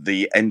 from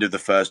the end of the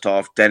first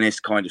half, Dennis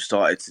kind of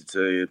started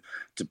to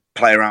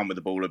play around with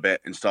the ball a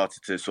bit and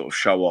started to sort of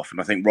show off. And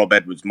I think Rob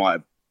Edwards might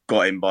have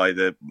got him by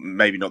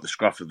maybe not the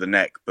scruff of the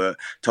neck, but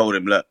told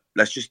him, look,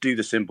 let's just do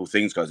the simple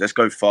things, guys. Let's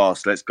go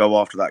fast. Let's go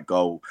after that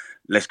goal.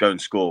 Let's go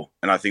and score.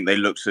 And I think they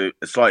looked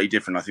slightly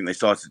different. I think they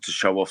started to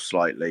show off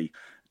slightly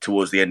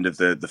towards the end of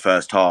the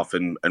first half,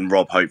 and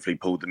Rob hopefully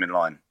pulled them in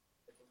line.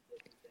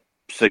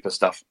 Super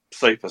stuff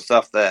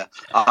there.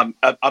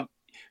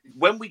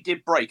 When we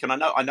did break, and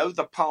I know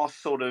the pass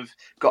sort of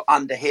got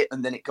under hit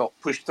and then it got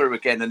pushed through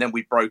again and then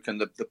we broke and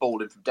the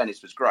ball in from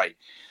Dennis was great.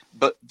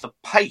 But the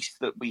pace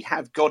that we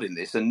have got in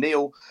this, and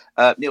Neil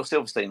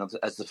Silverstein,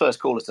 as the first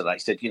caller today,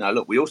 said,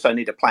 look, we also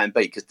need a plan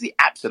B because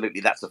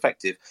absolutely that's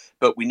effective,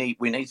 but we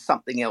need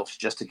something else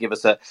just to give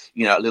us a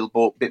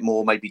little bit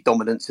more maybe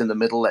dominance in the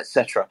middle,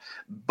 etc.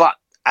 But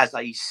as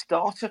a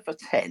starter for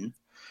 10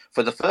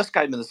 for the first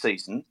game of the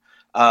season,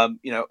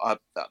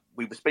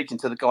 we were speaking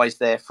to the guys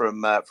there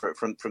from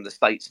the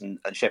States and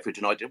Sheffield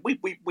United.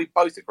 We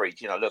both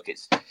agreed. Look,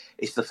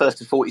 it's the first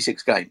of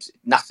 46 games.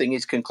 Nothing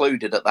is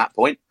concluded at that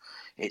point.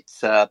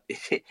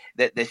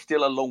 There's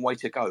still a long way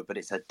to go, but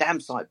it's a damn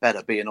sight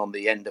better being on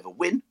the end of a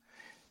win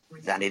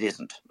than it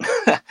isn't.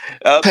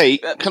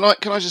 Pete, can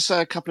I just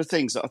say a couple of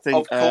things that I think?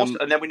 Of course,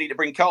 and then we need to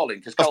bring Carl in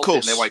because Carl's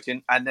sitting there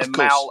waiting, and then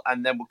Mal,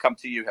 and then we'll come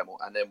to you, Hemel,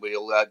 and then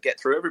we'll get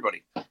through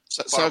everybody.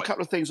 So a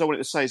couple of things I wanted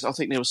to say is I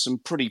think there was some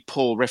pretty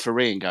poor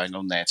refereeing going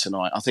on there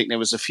tonight. I think there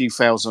was a few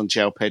fouls on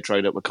João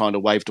Pedro that were kind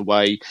of waved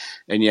away,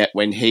 and yet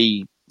when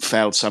he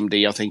fouled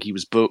somebody, I think he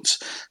was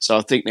booked. So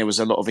I think there was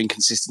a lot of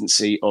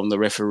inconsistency on the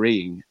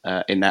refereeing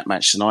in that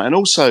match tonight. And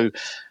also,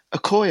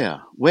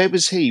 Okoya, where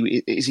was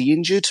he? Is he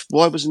injured?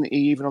 Why wasn't he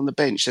even on the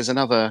bench? There's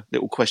another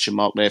little question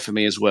mark there for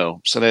me as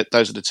well. So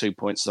those are the 2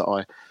 points that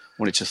I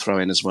wanted to throw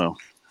in as well.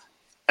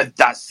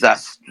 That's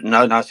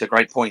a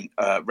great point.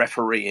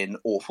 Refereeing,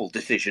 awful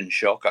decision,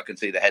 shock. I can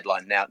see the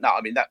headline now. No,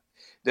 I mean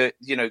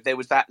there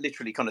was that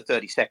literally kind of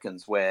 30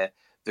 seconds where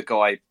the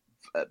guy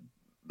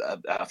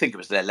I think it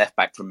was their left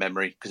back from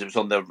memory, because it was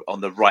on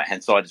the right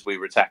hand side as we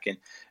were attacking.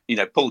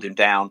 Pulled him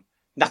down,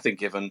 nothing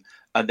given,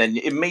 and then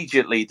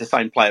immediately the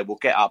same player will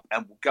get up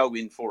and will go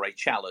in for a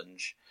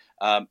challenge.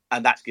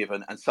 And that's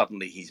given, and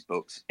suddenly he's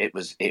booked. It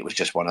was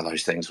just one of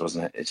those things,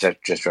 wasn't it? It's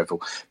just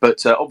dreadful.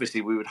 But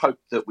obviously, we would hope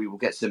that we will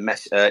get some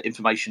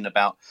information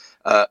about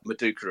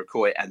Maduka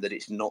Okoye, and that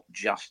it's not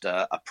just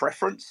a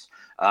preference.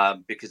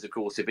 Because, of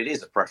course, if it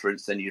is a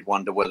preference, then you'd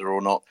wonder whether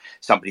or not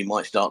somebody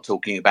might start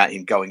talking about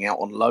him going out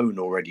on loan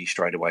already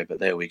straight away. But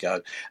there we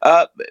go.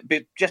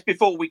 Just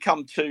before we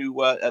come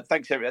to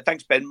thanks,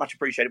 Ben, much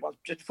appreciated.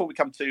 Just before we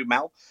come to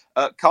Mal,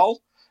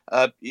 Carl.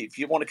 If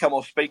you want to come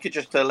off speaker,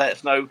 just to let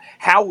us know,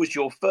 how was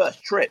your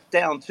first trip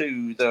down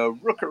to the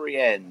Rookery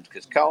End?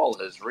 Because Carl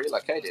has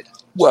relocated.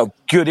 Well,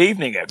 good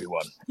evening,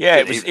 everyone.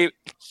 Yeah, Good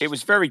it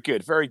was very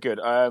good, very good.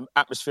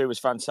 Atmosphere was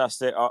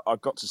fantastic. I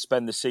got to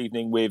spend this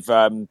evening with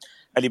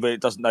anybody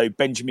that doesn't know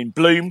Benjamin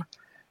Bloom,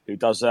 who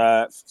does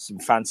some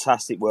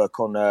fantastic work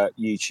on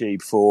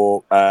YouTube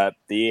for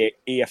the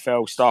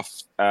EFL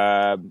stuff.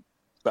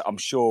 But I'm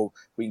sure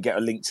we can get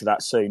a link to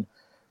that soon.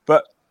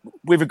 But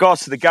with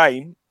regards to the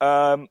game,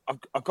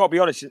 I've got to be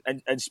honest,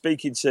 and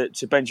speaking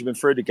to Benjamin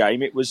through the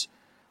game, it was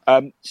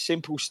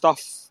simple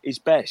stuff is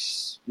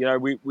best.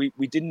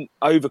 We didn't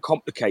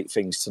overcomplicate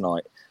things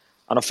tonight.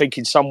 And I think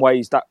in some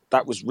ways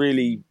that was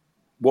really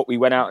what we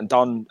went out and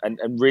done, and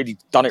really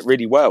done it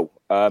really well.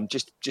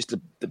 Just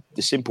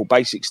the simple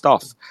basic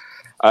stuff.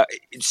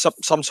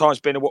 Sometimes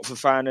being a Watford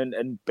fan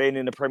and being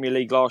in the Premier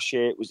League last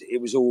year,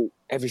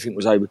 everything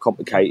was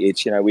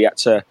overcomplicated. We had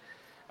to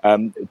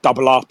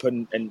double up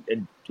and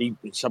in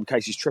some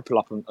cases triple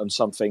up on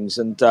some things,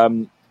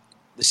 and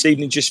this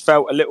evening just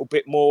felt a little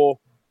bit more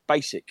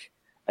basic,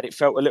 and it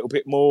felt a little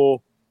bit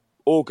more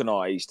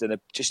organised, and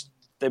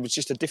there was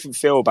just a different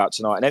feel about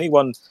tonight. And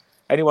anyone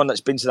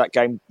that's been to that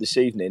game this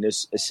evening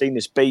has seen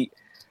us beat,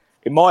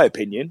 in my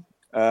opinion,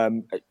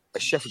 a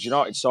Sheffield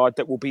United side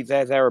that will be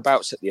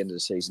thereabouts at the end of the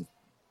season.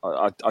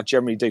 I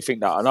generally do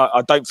think that, and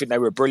I don't think they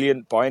were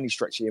brilliant by any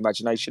stretch of the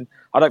imagination.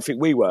 I don't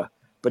think we were.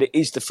 But it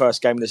is the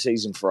first game of the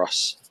season for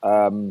us.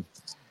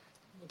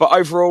 But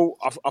overall,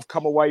 I've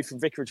come away from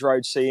Vicarage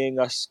Road seeing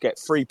us get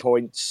 3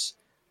 points.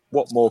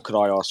 What more could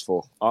I ask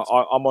for?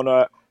 I'm on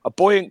a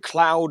buoyant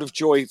cloud of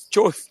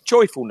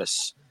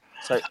joyfulness.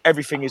 So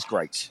everything is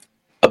great.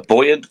 A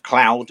buoyant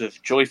cloud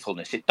of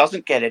joyfulness. It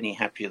doesn't get any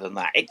happier than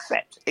that,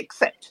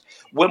 except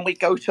when we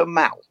go to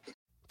Mal.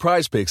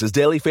 Prize Picks is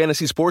daily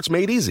fantasy sports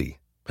made easy.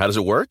 How does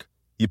it work?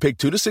 You pick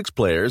 2 to 6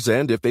 players,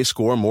 and if they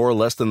score more or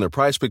less than their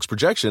Prize Picks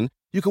projection,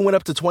 you can win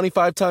up to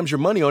 25 times your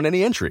money on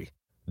any entry.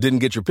 Didn't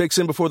get your picks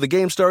in before the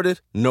game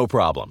started? No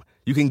problem.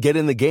 You can get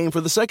in the game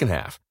for the second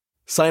half.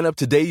 Sign up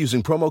today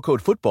using promo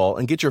code FOOTBALL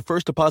and get your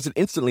first deposit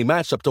instantly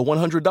matched up to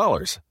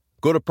 $100.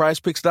 Go to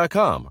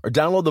prizepicks.com or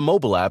download the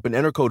mobile app and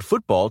enter code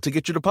FOOTBALL to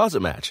get your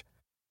deposit match.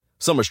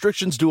 Some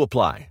restrictions do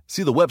apply.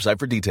 See the website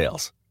for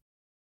details.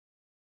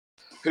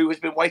 Who has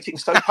been waiting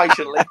so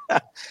patiently.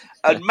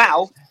 And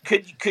Mal,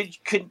 could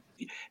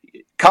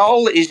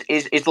Carl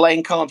is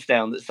laying cards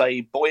down that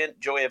say buoyant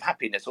joy of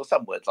happiness or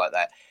some words like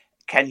that.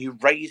 Can you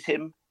raise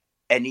him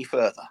any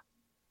further?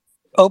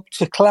 Up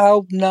to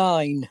cloud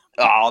 9.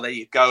 Oh, there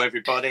you go,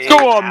 everybody.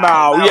 Go on,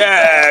 Mal.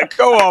 Yeah,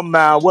 go on,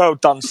 Mal. Well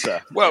done,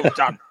 sir. Well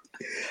done.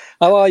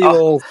 How are you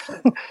all?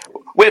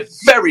 We're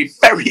very,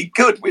 very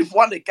good. We've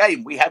won a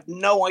game. We have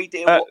no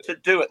idea what to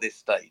do at this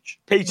stage.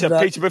 Peter,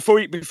 before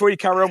you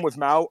carry on with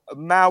Mal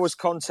has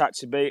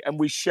contacted me, and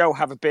we shall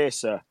have a beer,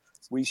 sir.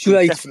 We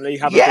should definitely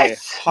have a beer.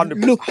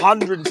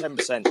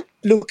 110%.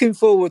 Looking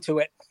forward to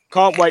it.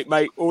 Can't wait,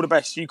 mate. All the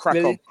best. You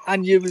crack on.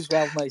 And you as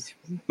well, mate.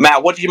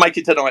 Mal, what did you make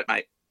it tonight,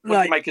 mate? What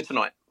did you make it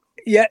tonight?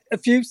 Yeah, a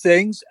few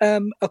things.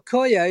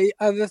 Okoye,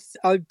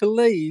 I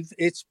believe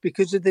it's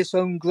because of this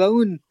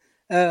homegrown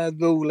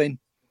ruling.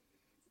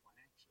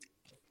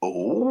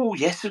 Oh,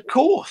 yes, of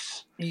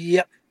course.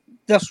 Yep.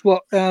 That's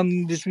what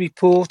was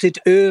reported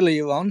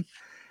earlier on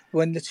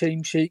when the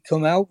team sheet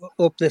come out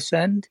up this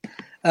end.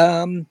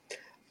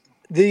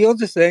 The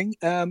other thing,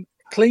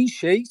 clean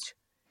sheet,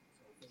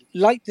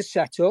 like the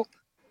setup,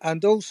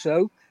 and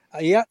also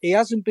he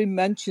hasn't been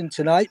mentioned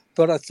tonight,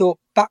 but I thought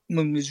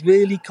Bachmann was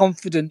really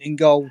confident in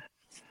goal.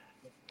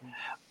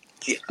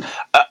 Yeah.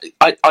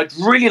 I'd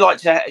really like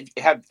to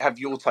have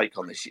your take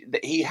on this.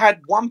 He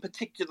had one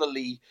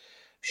particularly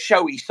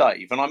showy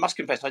save, and I must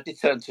confess, I did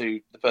turn to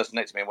the person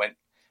next to me and went,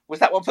 was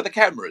that one for the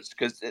cameras?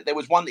 Because there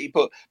was one that he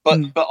put, but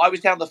I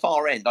was down the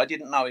far end. I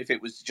didn't know if it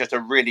was just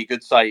a really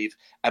good save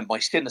and my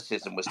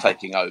cynicism was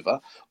taking over,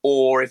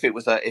 or if it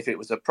was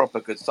a proper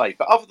good save.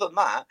 But other than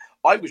that,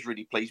 I was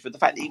really pleased with the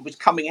fact that he was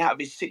coming out of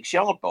his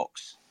 6-yard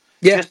box.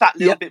 Yeah, just that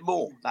little bit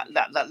more,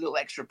 that little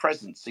extra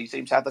presence. He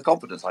seems to have the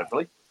confidence,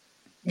 hopefully.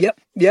 Yep.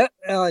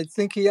 I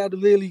think he had a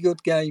really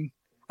good game,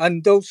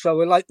 and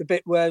also I like the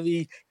bit where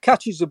he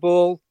catches the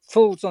ball,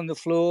 falls on the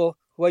floor,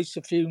 wastes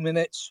a few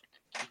minutes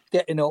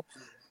getting up.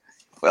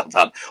 Well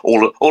done.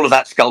 All of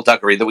that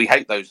skullduggery that we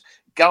hate, those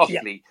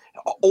ghastly,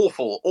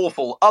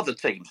 awful other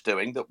teams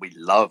doing that we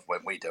love when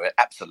we do it.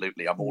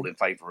 Absolutely, I'm all in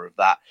favour of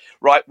that.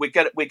 Right, we're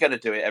gonna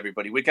do it,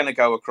 everybody. We're gonna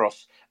go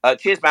across.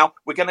 Cheers, Mal.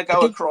 We're gonna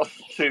go across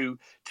to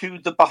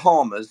the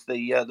Bahamas,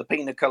 the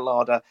Pina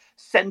Colada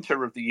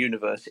centre of the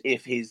universe.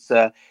 If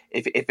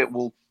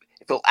it'll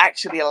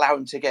actually allow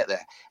him to get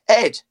there.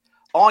 Ed,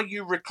 are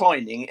you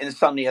reclining in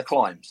sunnier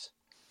climes?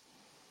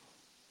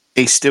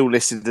 He's still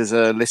listed as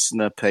a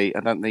listener, Pete. I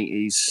don't think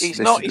he's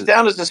not. He's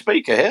down as a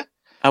speaker here.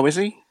 Oh, is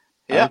he?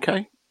 Yeah.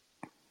 Okay.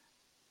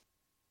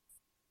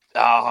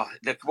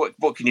 Look,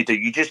 what can you do?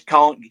 You just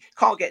can't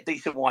get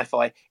decent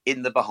Wi-Fi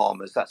in the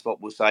Bahamas. That's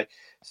what we'll say.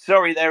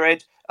 Sorry there,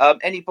 Ed.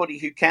 Anybody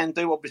who can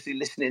do, obviously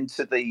listening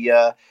to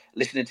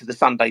the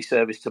Sunday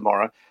service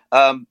tomorrow.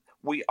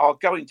 We are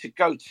going to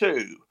go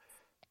to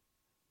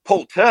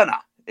Paul Turner,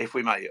 if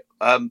we may.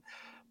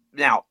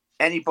 Now,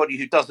 anybody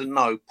who doesn't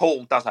know,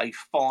 Paul does a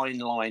fine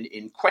line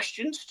in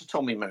questions to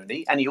Tommy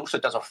Mooney, and he also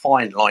does a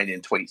fine line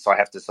in tweets, I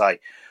have to say.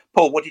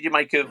 Paul, what did you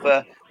make of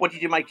the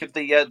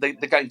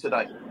game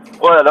today?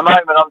 Well, at the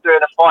moment, I'm doing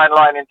a fine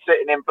line in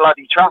sitting in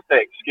bloody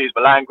traffic. Excuse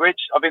my language.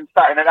 I've been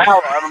sat in an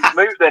hour. I haven't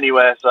moved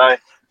anywhere. So,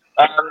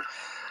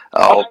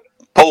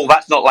 Paul,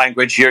 that's not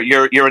language.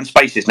 You're in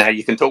spaces now.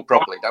 You can talk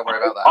properly. Don't worry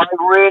about that. I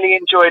really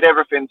enjoyed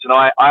everything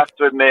tonight. I have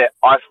to admit,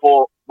 I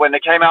thought when they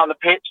came out on the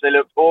pitch, they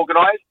looked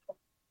organised.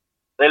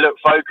 They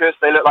looked focused.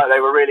 They looked like they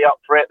were really up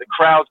for it. The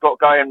crowds got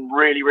going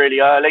really, really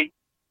early.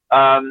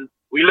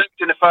 We looked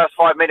in the first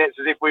 5 minutes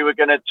as if we were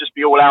going to just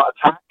be all out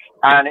attack,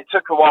 and it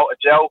took a while to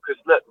gel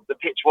because look, the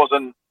pitch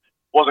wasn't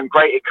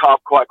great. It cut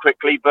up quite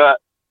quickly,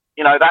 but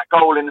you know that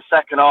goal in the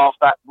second half,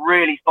 that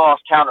really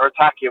fast counter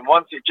attacking.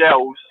 Once it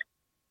gels,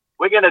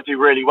 we're going to do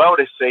really well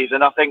this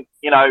season. I think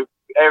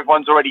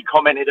everyone's already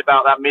commented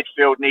about that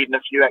midfield needing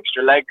a few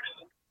extra legs.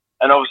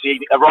 And obviously,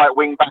 a right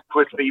wing back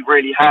would be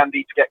really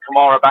handy to get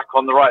Kamara back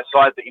on the right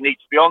side that he needs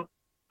to be on.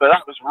 But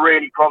that was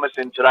really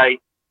promising today.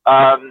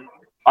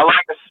 I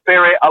like the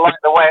spirit. I like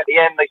the way at the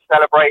end they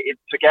celebrated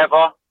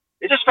together.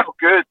 It just felt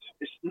good.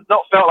 It's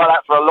not felt like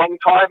that for a long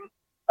time.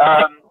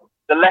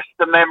 The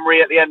Leicester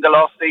memory at the end of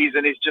last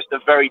season is just a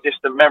very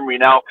distant memory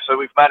now. So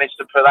we've managed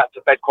to put that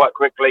to bed quite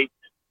quickly.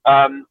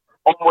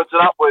 Onwards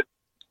and upwards.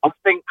 I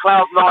think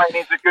Cloud9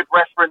 is a good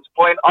reference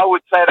point. I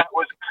would say that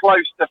was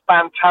close to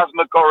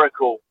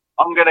phantasmagorical.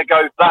 I'm going to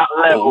go that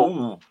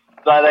level.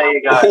 So there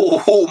you go.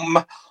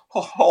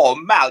 Oh,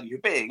 Mal, you're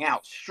being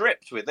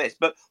outstripped with this.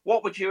 But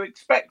what would you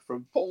expect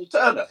from Paul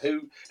Turner,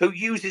 who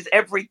uses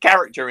every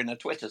character in a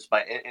Twitter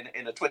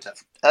in a Twitter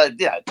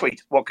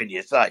tweet? What can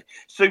you say?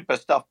 Super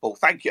stuff, Paul.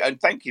 Thank you, and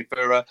thank you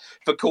for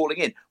calling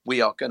in. We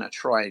are going to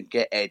try and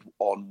get Ed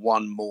on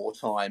one more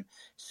time.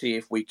 See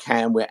if we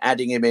can. We're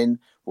adding him in.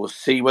 We'll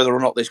see whether or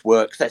not this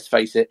works. Let's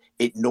face it,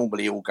 it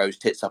normally all goes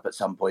tits up at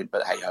some point,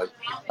 but hey ho.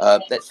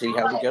 Let's see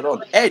how we get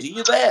on. Ed, are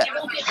you there?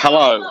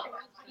 Hello.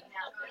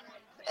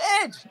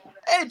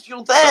 Ed,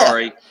 you're there.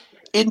 Sorry.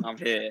 I'm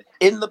here.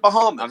 In the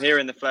Bahamas. I'm here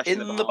in the flesh. In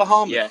the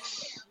Bahamas.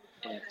 Yes.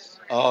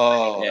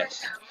 Oh.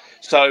 Yes.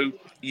 So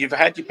you've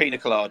had your pina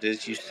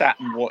coladas, you've sat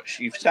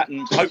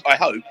and I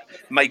hope,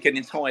 make an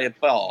entire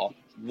bar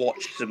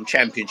watch some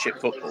championship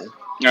football.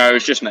 No, it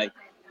was just me.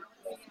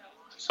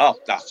 Oh,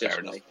 that's fair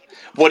enough.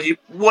 What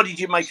did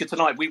you make of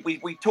tonight?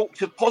 We talked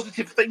to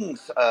positive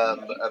things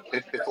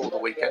before the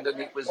weekend, and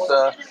it was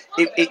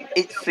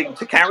it seemed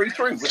to carry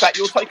through. Was that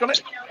your take on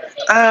it?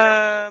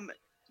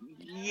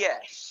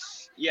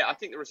 Yes. Yeah, I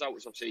think the result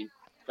was obviously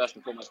first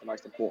and foremost the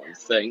most important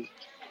thing.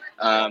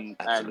 And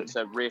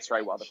to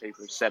reiterate what other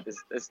people have said,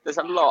 there's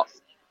a lot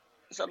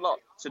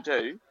to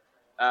do.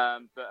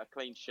 But a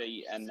clean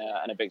sheet and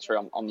a victory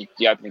on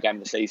the opening game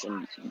of the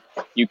season,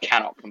 you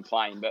cannot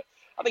complain. But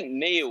I think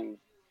Neil,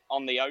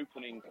 on the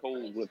opening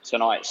call with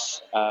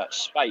tonight's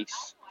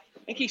space, I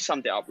think he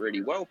summed it up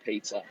really well,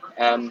 Peter.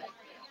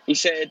 He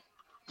said,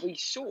 we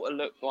sort of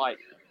look like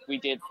we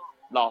did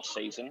last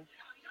season,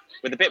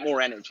 with a bit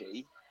more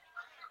energy,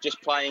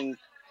 just playing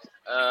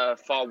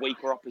far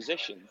weaker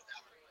opposition.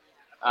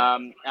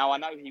 Now, I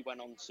know he went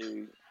on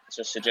to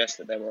suggest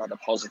that there were other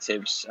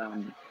positives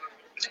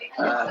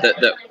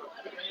that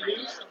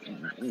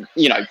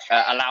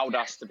allowed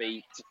us to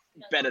be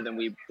better than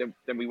we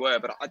were,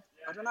 but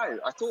I don't know.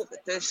 I thought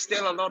that there's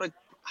still a lot of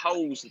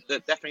holes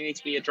that definitely need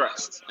to be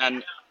addressed,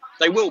 and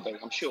they will be,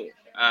 I'm sure.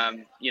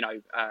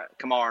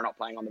 Kamara not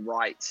playing on the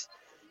right,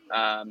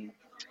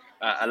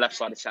 a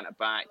left-sided centre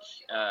back,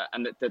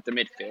 and the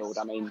midfield.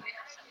 I mean,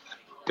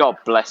 God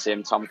bless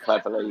him, Tom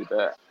Cleverley,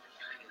 but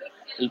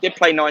he did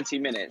play 90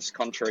 minutes,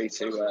 contrary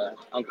to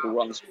Uncle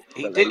Ron's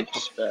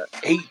beliefs.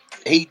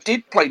 He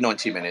did play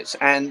 90 minutes,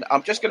 and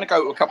I'm just going to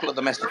go to a couple of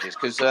the messages,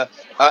 because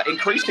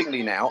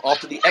increasingly now,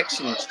 after the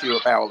excellent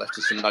Stuart Bauer left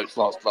us some notes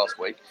last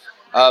week,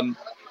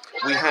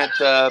 we had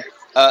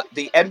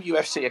the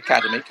MUFC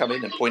Academy come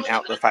in and point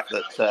out the fact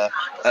that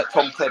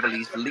Tom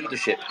Cleverley's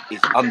leadership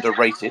is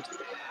underrated.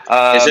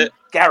 Is it?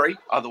 Gary,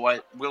 otherwise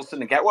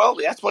Wilson and Gary. Well,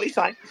 that's what he's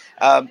saying.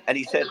 And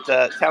he said,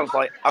 sounds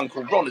like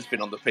Uncle Ron has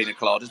been on the pina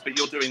coladas, but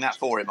you're doing that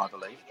for him, I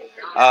believe.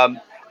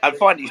 And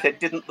finally, you said,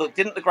 didn't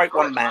the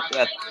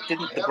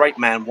great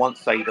man once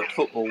say that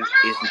football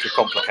isn't a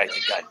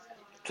complicated game?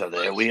 So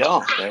there we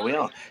are.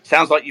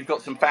 Sounds like you've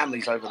got some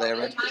families over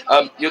there, Ed.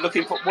 You're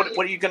looking for what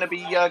are you going to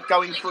be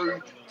going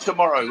through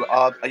tomorrow?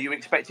 Are you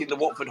expecting the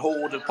Watford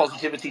horde of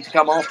positivity to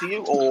come after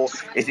you, or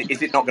is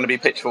it not going to be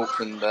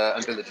pitchforks and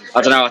villages?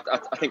 I don't know.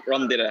 I think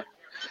Ron did a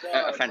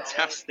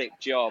fantastic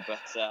job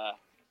at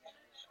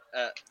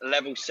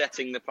level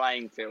setting the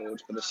playing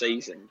field for the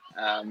season,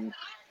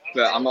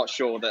 but I'm not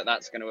sure that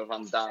that's going to have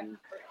undone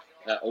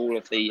all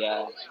of the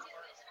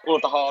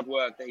hard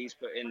work that he's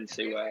put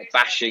into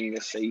bashing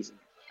this season.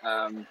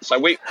 So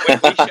we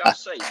shall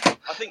see.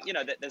 I think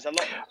that there's a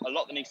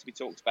lot that needs to be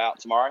talked about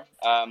tomorrow.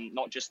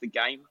 Not just the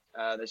game.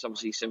 There's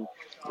obviously some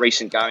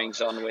recent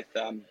goings on with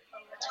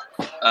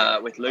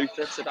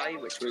Luther today,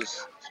 which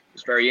was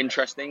very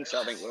interesting.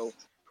 So I think we'll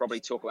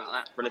probably talk about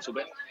that for a little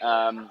bit.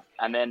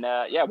 And then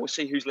we'll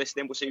see who's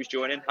listening. We'll see who's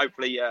joining.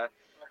 Hopefully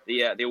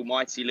the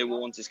almighty Lou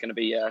Warnes is going to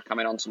be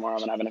coming on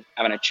tomorrow and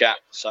having a chat.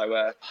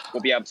 So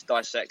we'll be able to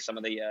dissect some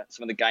of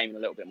the game in a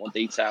little bit more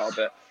detail.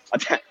 But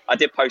I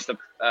did post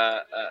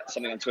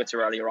something on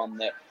Twitter earlier on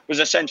that was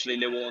essentially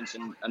Lou Warnes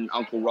and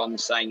Uncle Ron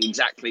saying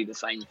exactly the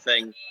same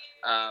thing.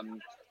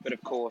 But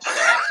of course,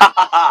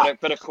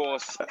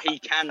 he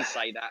can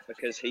say that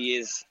because he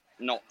is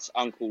not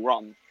Uncle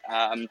Ron.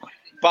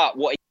 But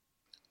what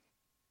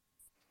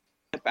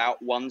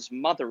about one's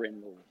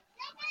mother-in-law?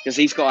 Because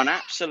he's got an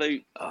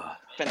absolute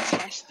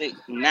fantastic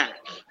knack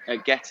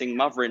at getting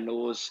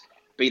mother-in-laws,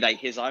 be they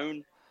his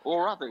own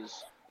or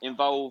others,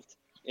 involved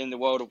in the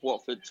World of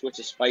Watford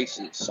Twitter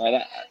Spaces.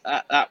 So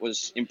that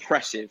was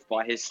impressive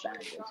by his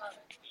standards.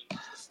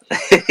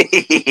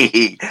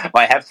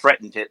 I have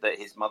threatened it that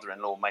his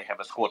mother-in-law may have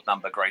a squad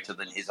number greater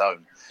than his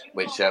own,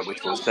 which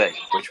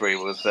we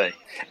will see.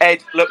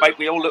 Ed, look, mate,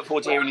 we all look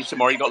forward to hearing you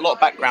tomorrow. You've got a lot of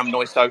background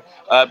noise, so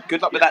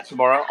good luck with that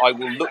tomorrow. I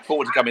will look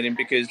forward to coming in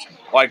because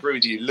I agree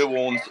with you. Lou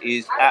Warnes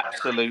is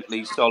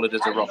absolutely solid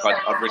as a rock.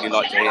 I'd really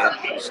like to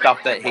hear stuff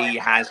that he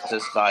has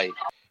to say,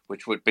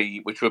 which would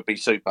be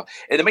super.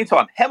 In the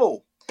meantime,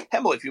 Hemel,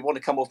 if you want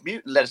to come off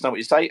mute and let us know what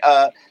you say.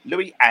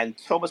 Louis and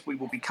Thomas, we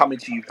will be coming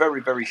to you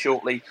very, very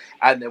shortly,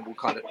 and then we'll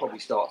kind of probably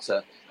start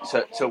to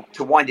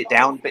wind it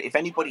down. But if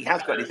anybody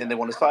has got anything they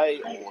want to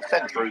say or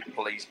send through,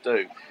 please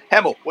do.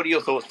 Hemel, what are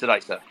your thoughts today,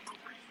 sir?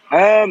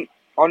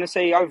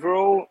 Honestly,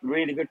 overall,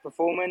 really good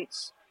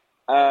performance.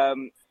 I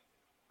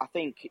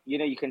think,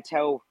 you can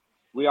tell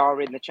we are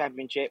in the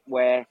Championship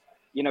where,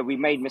 we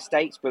made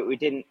mistakes, but we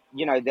didn't,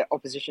 the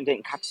opposition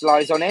didn't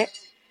capitalise on it.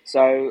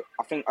 So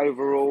I think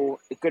overall,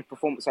 a good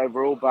performance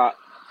overall. But,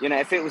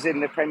 if it was in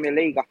the Premier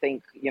League, I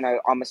think,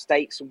 our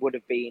mistakes would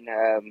have been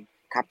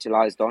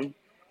capitalised on.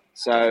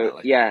 So,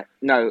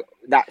 definitely.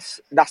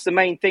 That's the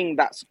main thing.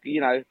 But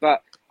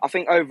I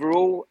think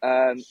overall,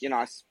 I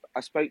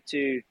spoke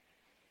to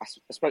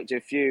a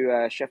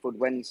few Sheffield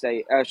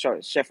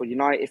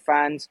United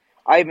fans.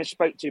 I even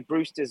spoke to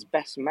Brewster's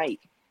best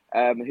mate,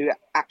 who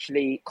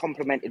actually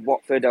complimented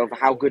Watford over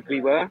how good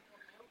we were.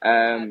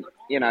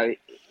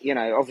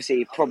 Obviously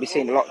you've probably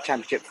seen a lot of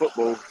Championship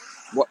football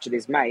watching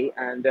his mate,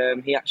 and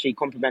he actually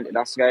complimented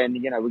us going,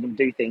 we're going to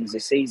do things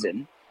this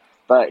season,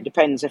 but it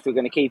depends if we're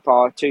going to keep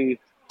our two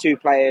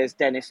players,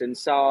 Dennis and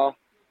Sarr.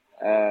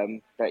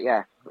 But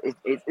yeah,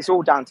 it's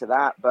all down to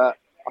that. But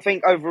I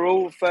think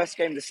overall, first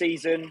game of the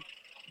season,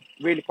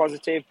 really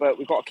positive, but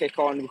we've got to kick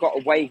on. We've got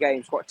away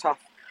games, we've got a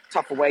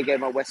tough away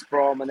game at West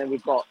Brom, and then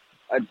we've got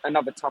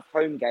another tough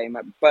home game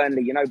at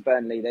Burnley.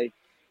 Burnley,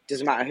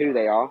 doesn't matter who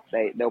they are,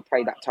 they'll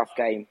play that tough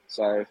game.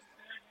 So,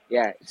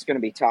 yeah, it's going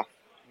to be tough.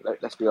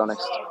 Let's be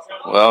honest.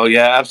 Well,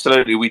 yeah,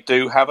 absolutely. We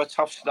do have a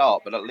tough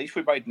start, but at least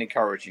we made an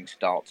encouraging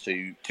start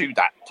to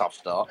that tough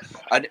start.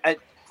 And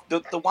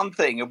the one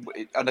thing,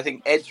 and I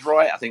think Ed's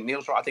right, I think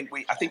Neil's right,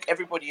 I think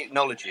everybody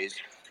acknowledges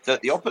that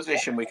the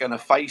opposition we're going to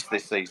face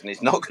this season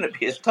is not going to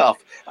be as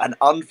tough and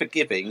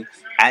unforgiving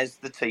as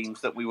the teams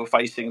that we were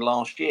facing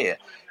last year.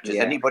 Does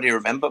anybody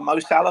remember Mo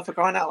Salah, for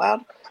crying out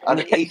loud? And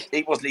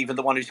he wasn't even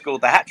the one who scored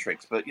the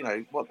hat-tricks, but,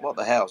 what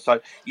the hell? So,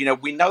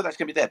 we know that's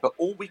going to be there, but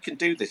all we can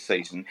do this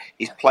season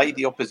is play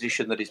the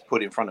opposition that is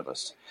put in front of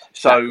us.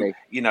 So,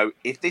 exactly.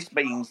 If this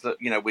means that,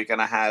 we're going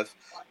to have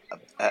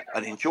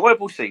an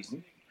enjoyable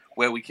season,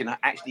 where we can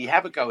actually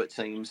have a go at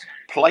teams,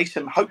 play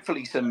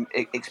hopefully some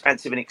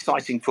expansive and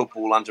exciting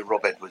football under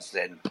Rob Edwards,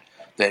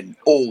 then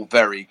all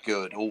very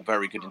good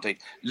indeed.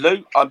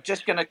 Lou, I'm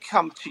just going to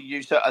come to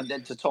you, sir, and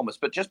then to Thomas.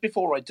 But just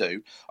before I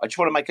do, I just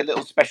want to make a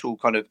little special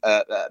kind of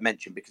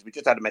mention, because we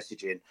just had a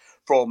message in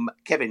from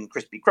Kevin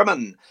Crispy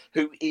Kremen,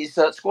 who is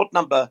squad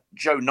number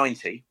Joe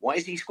 90. Why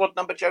is he squad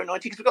number Joe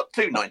 90? Because we've got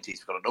two 90s.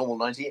 We've got a normal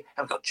 90 and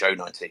we've got Joe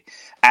 90.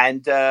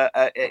 And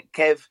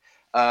Kev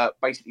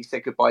basically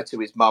said goodbye to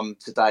his mum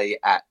today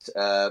at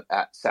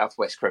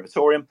Southwest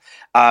Crematorium,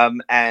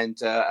 and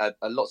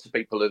lots of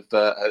people have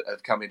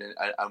come in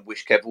and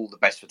wished Kev all the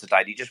best for today.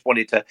 And he just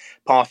wanted to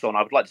pass on.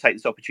 I would like to take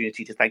this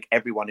opportunity to thank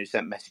everyone who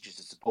sent messages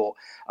of support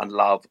and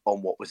love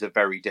on what was a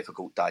very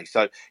difficult day.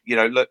 So,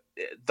 look,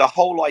 the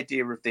whole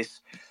idea of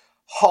this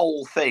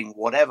whole thing,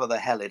 whatever the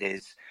hell it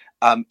is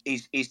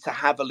to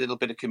have a little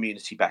bit of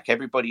community back.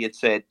 Everybody had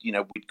said,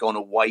 we'd gone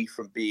away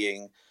from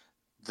being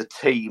the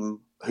team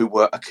who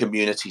were a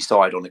community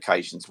side on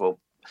occasions. Well,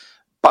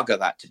 bugger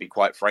that, to be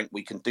quite frank.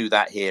 We can do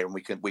that here, and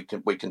we can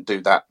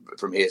do that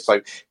from here.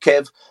 So,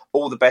 Kev,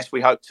 all the best.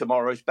 We hope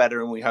tomorrow's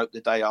better, and we hope the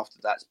day after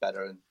that's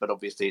better. But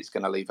obviously, it's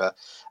going to leave a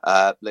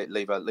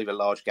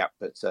large gap.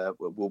 But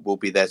we'll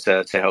be there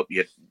to help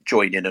you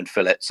join in and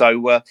fill it.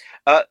 So,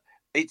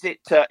 is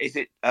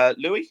it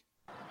Louis?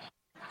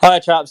 Hi,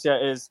 chaps. Yeah,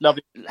 it is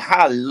lovely.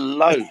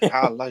 Hello.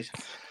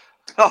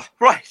 Oh,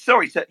 right.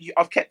 Sorry, sir.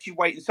 I've kept you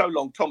waiting so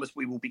long. Thomas,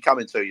 we will be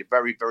coming to you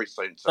very, very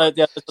soon. So.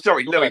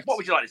 Sorry, Louis, what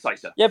would you like to say,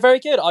 sir? Yeah, very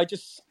good.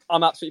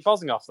 I'm absolutely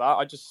buzzing off that.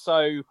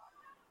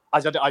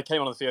 I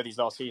came on a few of these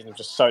last season,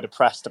 just so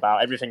depressed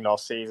about everything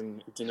last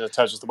season, in terms of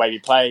just the way we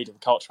played and the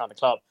culture around the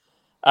club.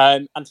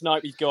 And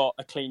tonight we've got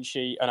a clean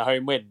sheet and a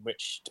home win,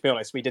 which, to be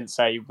honest, we didn't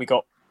say we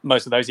got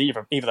most of those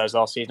either of those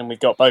last season. We've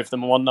got both of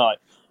them in one night.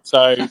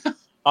 So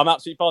I'm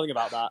absolutely buzzing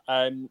about that.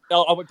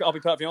 I'll be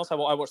perfectly honest. I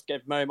watched the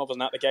game from home. I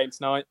wasn't at the game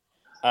tonight.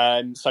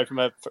 So from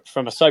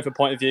a sofa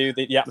point of view,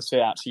 the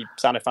atmosphere actually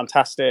sounded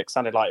fantastic.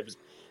 Sounded like it was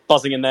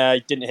buzzing in there.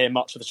 You didn't hear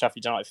much of the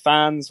Sheffield United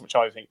fans, which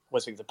I think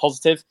was a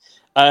positive.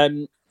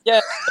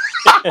 Yeah.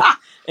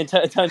 in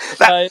terms of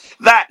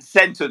that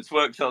sentence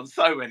works on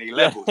so many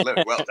levels. Look,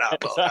 well done.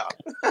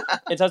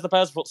 In terms of the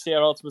players, I thought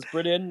Sierra Alta was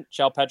brilliant.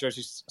 João Pedro's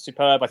is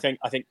superb. I think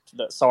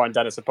that Sarr and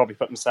Dennis have probably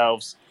put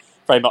themselves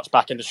very much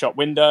back in the shop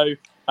window.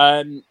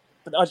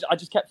 But I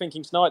just kept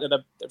thinking tonight that there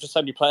were just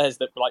so many players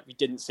that we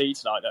didn't see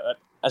tonight that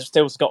have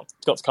still got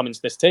to come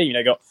into this team.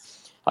 You got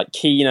like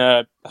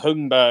Keener,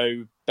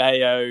 Hungbo,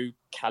 Bayo,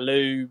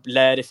 Kalu,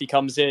 Laird if he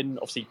comes in.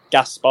 Obviously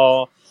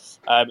Gaspar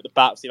at the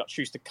back. Obviously like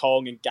Schuster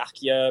Kong and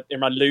Gakia,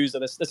 Imran Louza.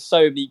 There's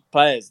so many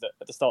players that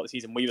at the start of the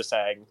season we were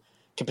saying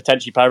can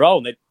potentially play a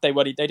role, and they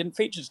didn't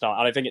feature tonight.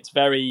 And I think it's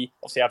very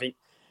obviously. I think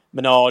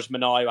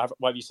Manai,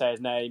 whatever you say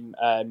his name.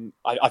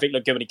 I think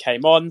looked good when he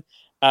came on.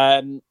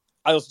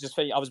 I also just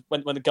think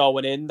when the goal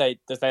went in, they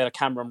had a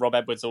camera on Rob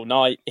Edwards all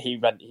night. He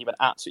went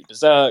absolutely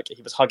berserk.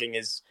 He was hugging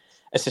his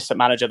assistant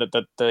manager,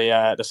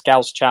 the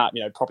Scouts chat,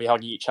 probably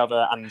hugging each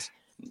other, and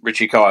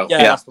Richie Kyle. Yeah,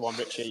 that's the one,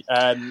 Richie.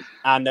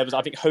 And there was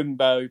I think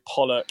Hungbo,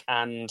 Pollock,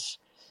 and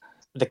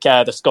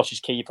the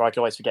Scottish keeper. I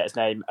can always forget his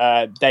name.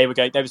 They were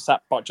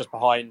sat just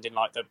behind in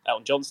like the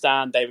Elton John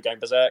stand. They were going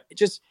berserk. It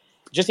just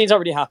seems not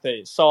really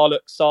happy. Sarr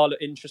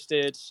looked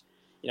interested.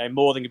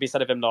 More than could be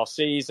said of him last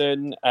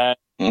season.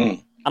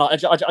 And I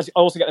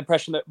also get the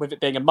impression that with it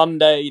being a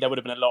Monday, there would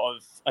have been a lot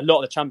of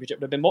the Championship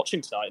would have been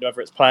watching tonight, whether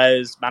it's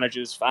players,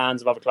 managers,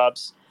 fans of other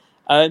clubs.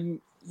 I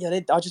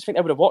just think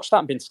they would have watched that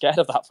and been scared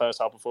of that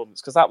first half performance,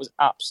 because that was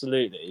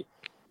absolutely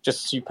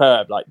just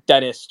superb. Like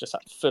Dennis just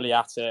fully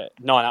at it,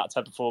 9 out of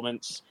 10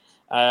 performance.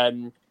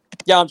 I'm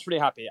just really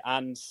happy.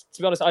 And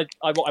to be honest, I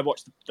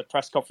watched the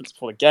press conference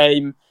before the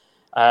game,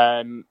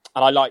 and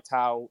I liked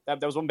how there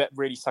was one bit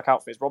really stuck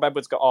out for me. Rob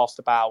Edwards got asked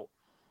about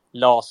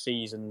last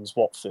season's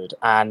Watford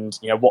and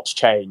what's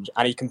changed,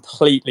 and he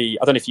completely,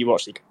 I don't know if you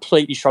watched, he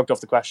completely shrugged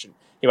off the question.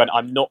 He went,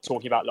 I'm not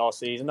talking about last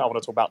season, I want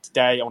to talk about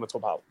today, I want to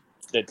talk about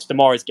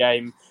tomorrow's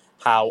game,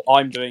 how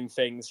I'm doing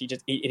things.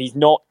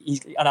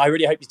 And I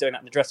really hope he's doing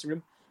that in the dressing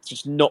room. It's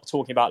just not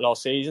talking about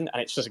last season,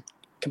 and it's just a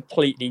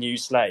completely new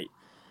slate.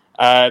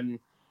 And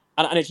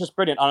it's just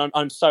brilliant.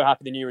 I'm so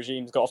happy the new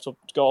regime's got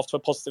off to a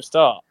positive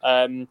start.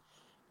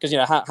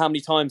 Because how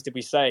many times did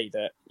we say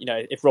that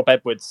if Rob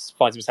Edwards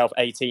finds himself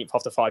 18th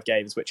after 5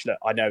 games, which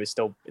I know is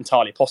still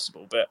entirely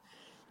possible, but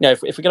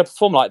if we're going to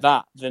perform like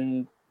that,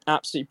 then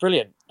absolutely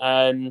brilliant.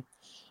 I'm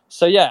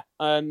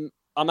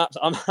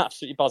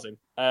absolutely buzzing.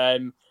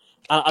 And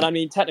I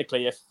mean,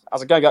 technically, if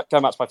as I going back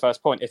to my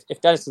first point,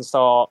 if Dennis and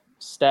Sarr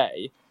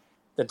stay,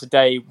 then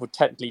today would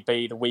technically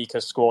be the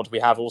weakest squad we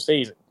have all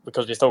season,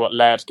 because we've still got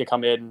Laird to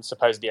come in,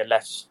 supposedly a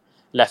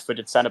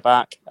left-footed centre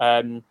back.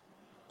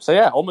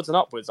 Onwards and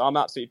upwards. I'm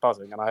absolutely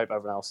buzzing, and I hope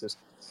everyone else is.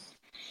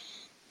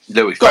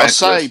 Louis, got to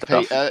say,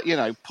 Peter,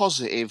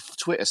 positive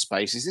Twitter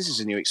Spaces. This is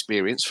a new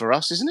experience for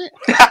us, isn't it?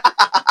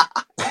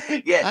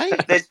 Yeah,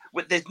 hey?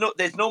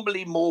 there's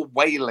normally more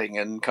wailing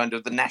and kind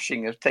of the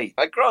gnashing of teeth.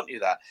 I grant you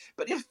that,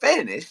 but in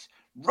fairness,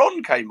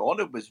 Ron came on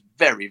and was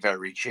very,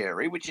 very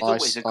cheery, which is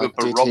always a good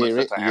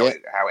barometer to how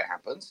it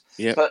happens.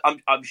 Yep. But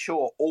I'm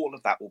sure all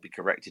of that will be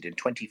corrected in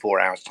 24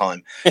 hours'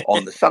 time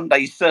on the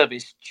Sunday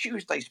service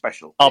Tuesday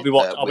special. I'll be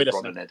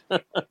listening.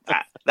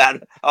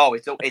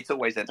 It's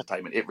always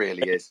entertainment. It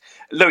really is.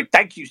 Louis,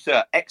 thank you,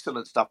 sir.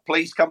 Excellent stuff.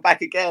 Please come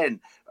back again.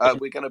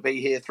 We're going to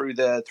be here through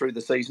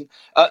the season.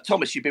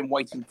 Thomas, you've been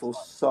waiting for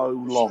so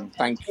long.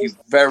 Thank you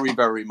very,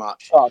 very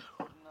much.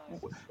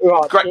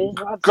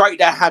 Great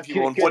to have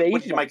you on. What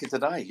did you make of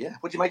today? Yeah,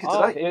 what did you make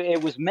of today?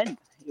 It was mint.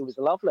 It was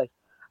lovely.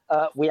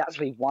 We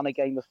actually won a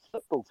game of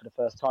football for the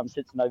first time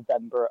since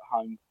November at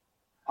home.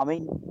 I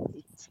mean,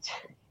 it's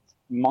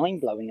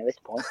mind-blowing at this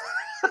point.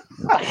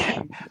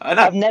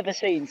 I've never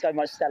seen so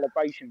much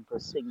celebration for a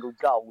single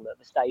goal at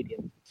the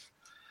stadium.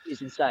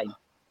 It's insane.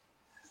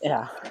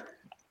 Yeah.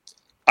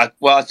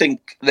 I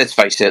think, let's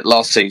face it,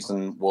 last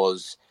season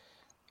was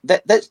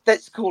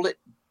let's call it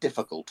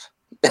difficult.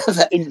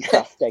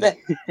 Interesting.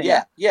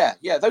 Yeah.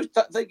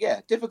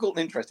 Difficult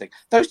and interesting.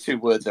 Those two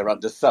words are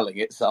underselling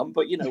it some,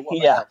 but you know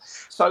what? Yeah.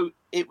 So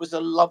it was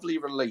a lovely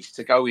release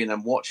to go in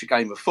and watch a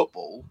game of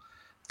football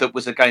that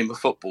was a game of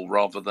football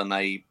rather than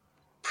a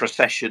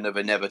procession of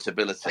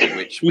inevitability,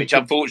 which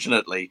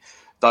unfortunately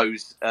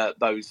those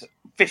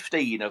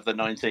 15 of the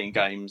 19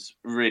 games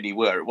really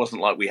were. It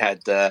wasn't like we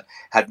had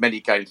many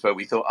games where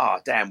we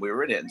thought, damn, we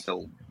were in it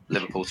until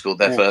Liverpool scored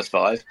their first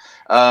 5.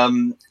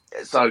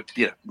 So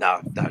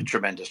no,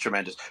 tremendous.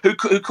 Who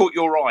caught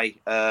your eye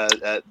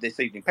this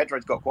evening?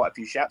 Pedro's got quite a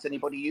few shouts.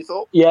 Anybody you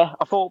thought? Yeah,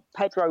 I thought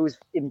Pedro was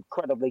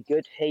incredibly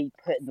good. He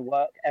put in the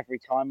work every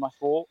time, I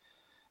thought.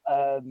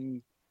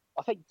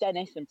 I think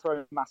Dennis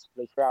improved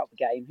massively throughout the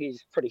game. He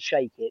was pretty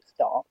shaky at the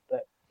start,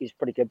 but he was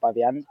pretty good by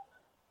the end.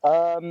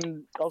 I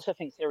also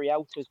think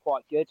Sirielta was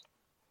quite good.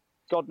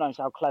 God knows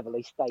how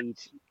cleverly stayed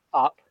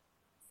up,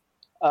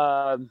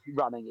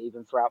 running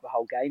even throughout the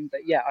whole game.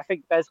 But yeah, I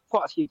think there's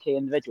quite a few key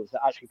individuals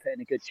that actually put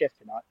in a good shift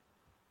tonight.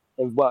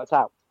 They've worked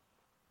out.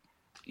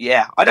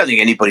 Yeah, I don't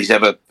think anybody's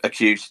ever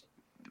accused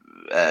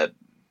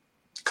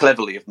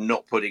cleverly of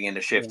not putting in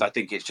a shift. Yeah. I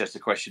think it's just a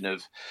question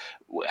of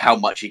how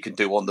much he can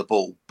do on the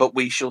ball. But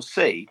we shall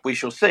see. We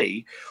shall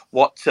see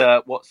what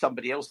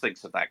somebody else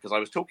thinks of that. Because I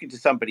was talking to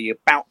somebody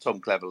about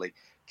Tom Cleverley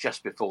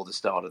just before the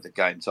start of the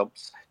game.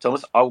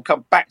 Thomas, I will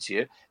come back to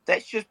you.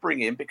 Let's just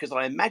bring in, because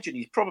I imagine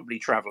he's probably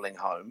travelling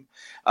home.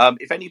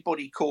 If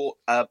anybody caught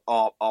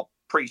our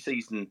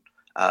pre-season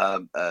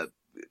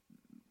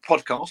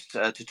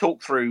podcast to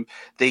talk through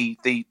the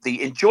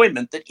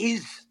enjoyment that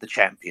is the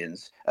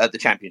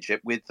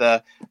championship with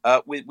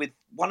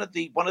one of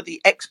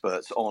the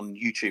experts on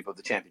YouTube of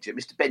the championship,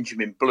 Mr.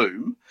 Benjamin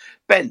Bloom.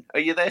 Ben, are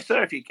you there,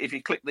 sir? If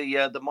you click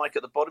the mic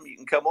at the bottom, you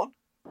can come on.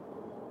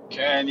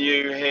 Can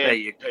you hear there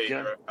you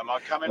Peter? Go. Am I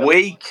coming?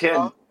 We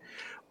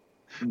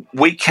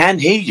can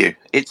hear you.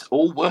 It's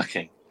all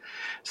working.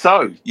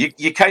 So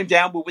you came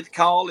down with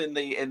Carl in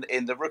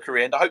the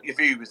Rookery end. I hope your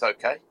view was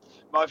okay.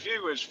 My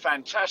view was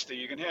fantastic.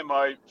 You can hear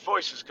my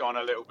voice has gone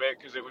a little bit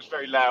because it was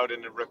very loud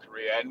in the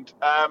Rookery end.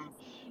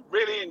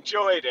 Really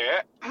enjoyed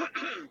it.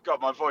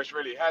 God, my voice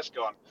really has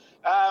gone.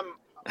 I'm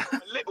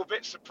a little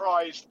bit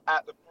surprised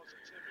at the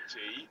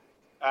positivity.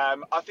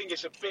 I think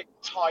it's a bit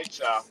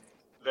tighter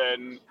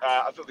than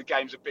I thought. The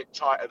game's a bit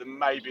tighter than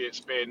maybe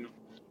it's been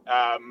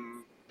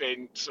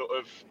sort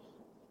of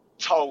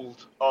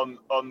told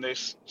on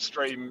this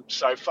stream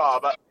so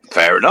far. But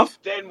fair enough.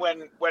 Then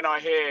when I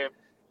hear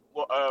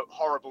what a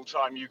horrible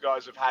time you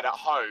guys have had at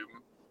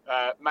home,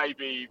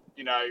 maybe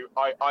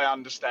I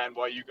understand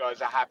why you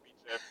guys are happy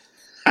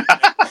to have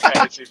a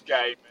competitive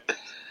game. And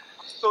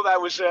I thought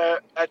that was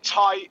a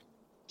tight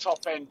top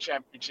end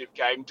championship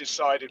game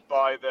decided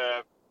by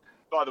the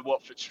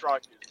Watford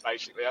strikers.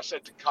 Basically, I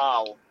said to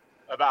Carl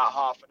about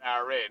half an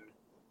hour in,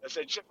 I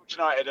said Sheffield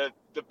United are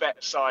the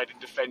better side in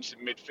defensive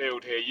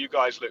midfield here. You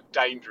guys look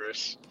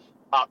dangerous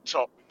up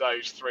top with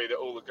those three that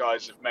all the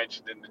guys have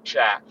mentioned in the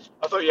chat.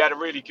 I thought you had a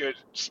really good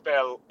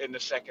spell in the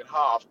second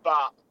half,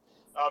 but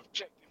I've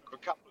checked in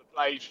with a couple of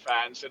Blades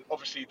fans, and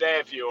obviously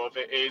their view of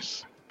it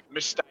is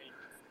mistake,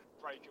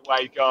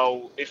 breakaway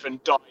goal, if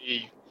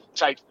Ndiaye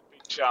takes the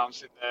big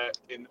chance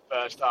in the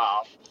first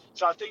half.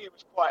 So I think it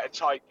was quite a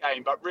tight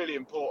game, but really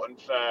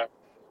important for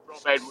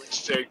Rob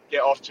Edwards to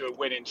get off to a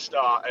winning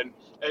start. And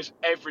as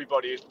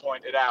everybody has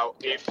pointed out,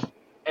 if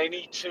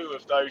any two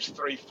of those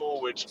three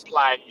forwards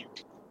play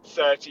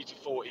 30 to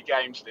 40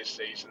 games this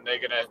season, they're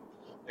gonna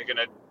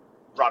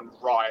run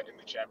riot in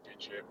the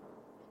championship.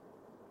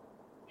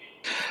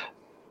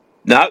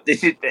 No,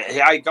 this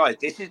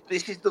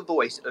is the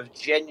voice of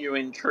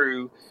genuine,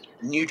 true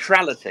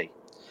neutrality.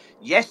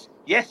 Yes,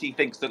 he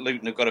thinks that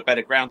Luton have got a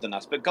better ground than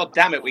us, but God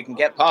damn it, we can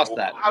get past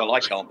that. Well,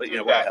 I can't, but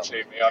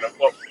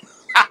what?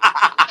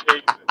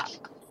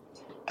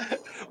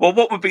 Well,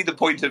 what would be the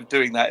point of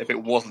doing that if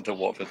it wasn't a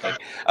Watford thing?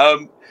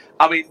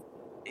 I mean.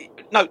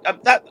 No,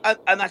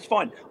 and that's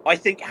fine. I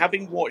think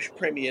having watched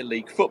Premier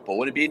League football,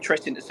 and it'd be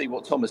interesting to see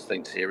what Thomas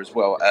thinks here as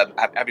well.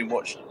 Having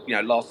watched,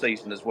 last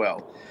season as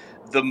well,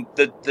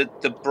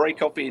 the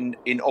break off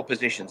in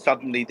opposition.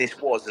 Suddenly,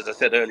 this was, as I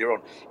said earlier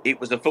on,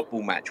 it was a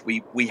football match.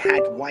 We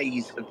had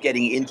ways of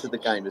getting into the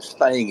game, of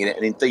staying in it,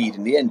 and indeed,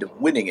 in the end, of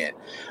winning it.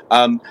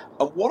 And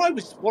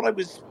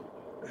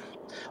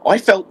I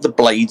felt the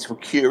Blades were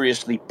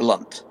curiously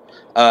blunt.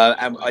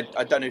 And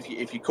I don't know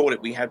if you caught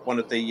it. We had one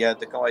of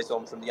the guys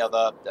on from the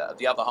other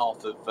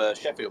half of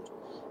Sheffield,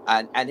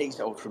 and he's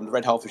from the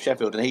red half of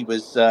Sheffield, and he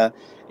was,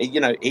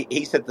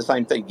 he said the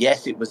same thing.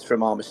 Yes, it was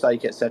from our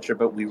mistake, etc.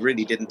 But we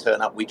really didn't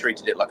turn up. We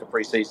treated it like a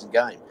pre-season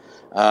game.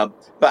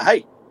 But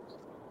hey,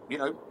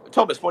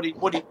 Thomas, what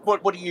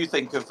do you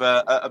think of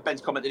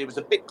Ben's comment that it was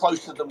a bit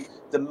closer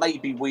than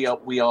maybe we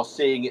are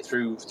seeing it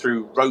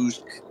through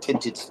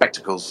rose-tinted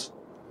spectacles?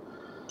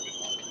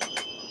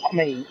 I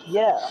mean,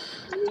 yeah,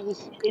 it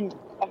was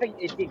I think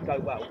it did go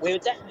well. We were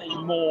definitely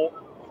more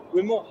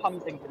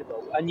hunting for the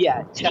ball, and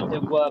yeah,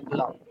 Sheffield were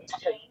blunt. I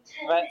think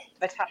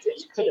their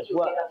tactics could have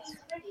worked,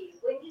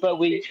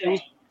 but it was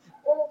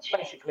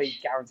basically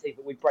guaranteed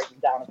that we'd break them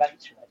down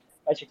eventually.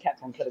 They just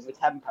kept on killing the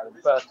tempo in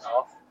the first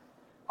half.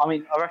 I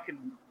mean,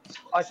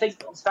 I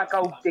think that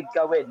goal did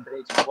go in, but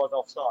it just was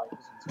offside,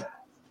 wasn't it?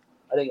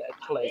 I think it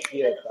cleared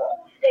view of that.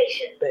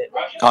 But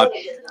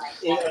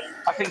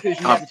I think it was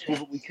inevitable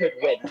that we could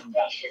win from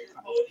that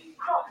kind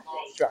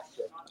of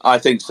strategy.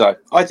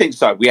 I think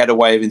so. We had a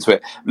way of into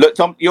it. Look,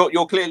 Tom,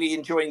 you're clearly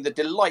enjoying the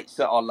delights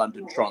at our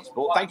London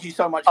transport. Thank you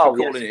so much for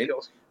calling in.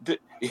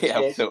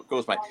 Of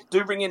course, mate.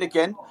 Do ring in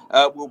again.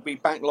 We'll be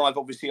back live,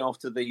 obviously,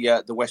 after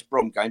the West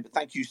Brom game. But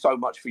thank you so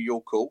much for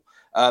your call,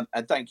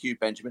 and thank you,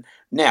 Benjamin.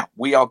 Now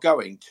we are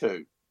going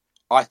to.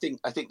 I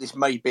think this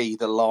may be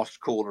the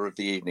last caller of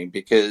the evening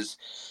because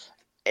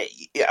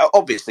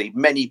obviously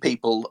many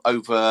people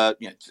over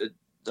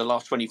the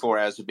last 24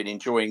 hours have been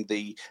enjoying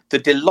the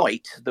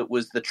delight that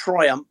was the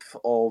triumph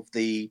of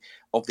the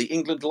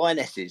England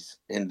Lionesses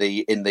in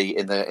the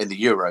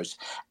Euros,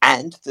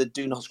 and the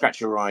Do Not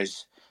Scratch Your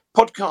Eyes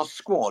podcast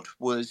squad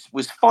was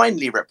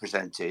finally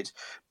represented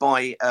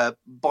by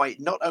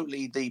not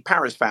only the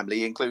Paris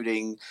family,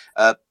 including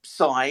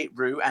Sai,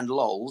 Rue, and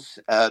Lols,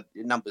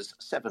 numbers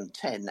 7,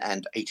 10,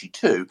 and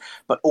 82,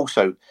 but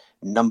also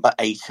number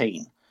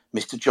 18.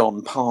 Mr.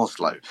 John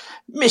Parslow.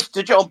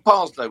 Mr. John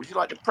Parslow, would you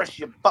like to press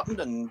your button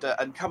and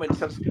come in and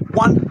tell us,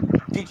 one,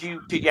 did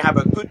you have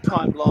a good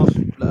time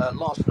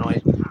last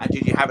night, and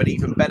did you have an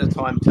even better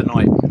time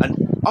tonight?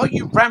 And are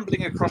you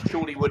rambling across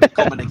Chorleywood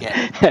Common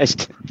again?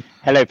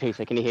 Hello,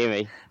 Peter. Can you hear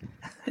me?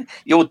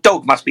 Your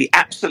dog must be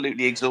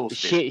absolutely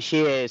exhausted. She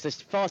is. There's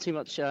far too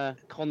much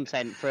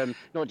content from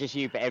not just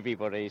you, but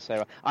everybody.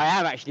 So I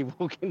am actually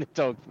walking the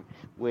dog,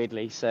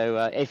 weirdly.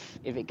 So if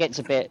it gets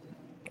a bit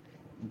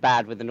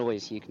bad with the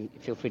noise, you can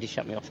feel free to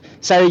shut me off.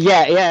 So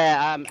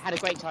had a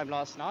great time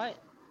last night.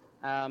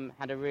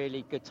 Had a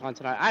really good time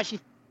tonight. I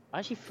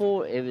actually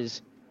thought it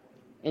was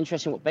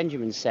interesting what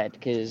Benjamin said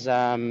because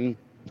I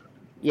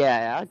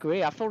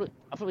agree. I thought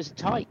it was a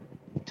tight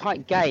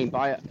game,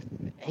 but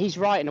he's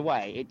right in a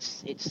way.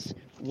 It's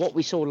what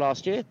we saw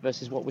last year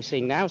versus what we're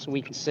seeing now, so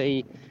we can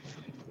see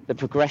the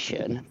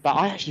progression. But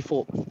I actually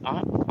thought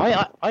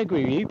I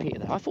agree with you,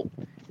 Peter. I thought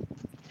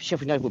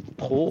Sheffield United were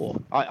poor.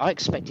 I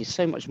expected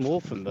so much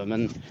more from them,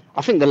 and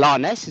I think the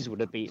Lionesses would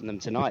have beaten them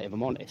tonight, if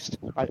I'm honest.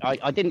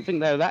 I didn't think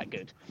they were that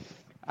good,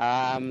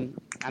 and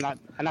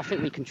I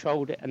think we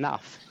controlled it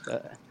enough.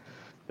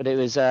 But it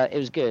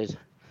was good.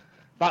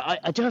 But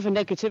I do have a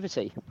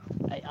negativity.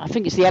 I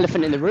think it's the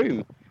elephant in the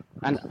room,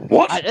 and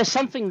there's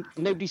something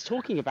nobody's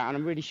talking about, and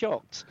I'm really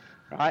shocked.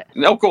 Right?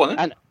 No, go on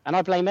then. And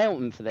I blame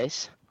Elton for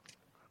this.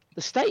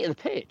 The state of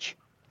the pitch.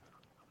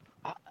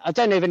 I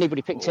don't know if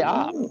anybody picked it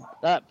up.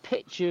 That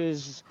pitch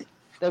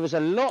there was a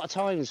lot of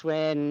times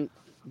when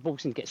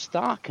balls didn't get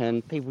stuck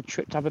and people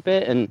tripped up a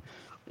bit, and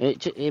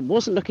it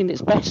wasn't looking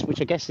its best, which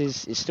I guess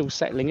is still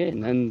settling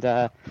in. And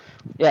but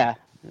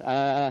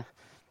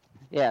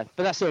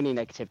that's the only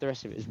negative. The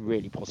rest of it is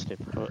really positive.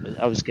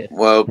 I was good.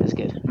 Well, it was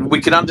good.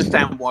 We can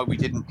understand why we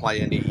didn't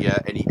play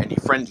any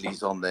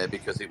friendlies on there,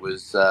 because it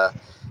was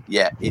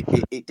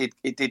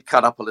it did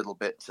cut up a little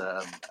bit.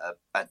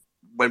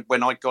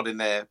 When I got in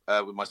there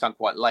with my son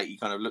quite late, he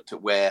kind of looked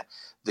at where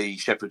the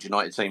Sheffield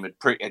United team had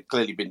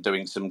clearly been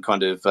doing some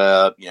kind of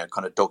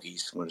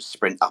doggies,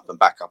 sprint up and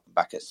back,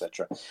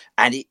 etc.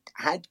 And it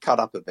had cut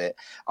up a bit.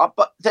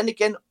 But then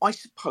again, I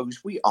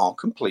suppose we are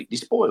completely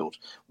spoiled.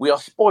 We are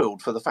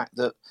spoiled for the fact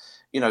that,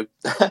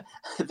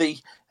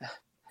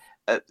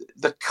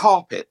 the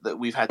carpet that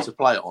we've had to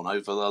play on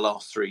over the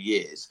last 3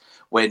 years,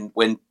 when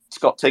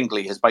Scott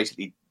Tingley has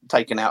basically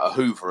taken out a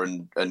Hoover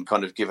and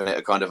kind of given it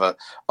a kind of a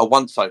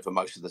once over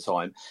most of the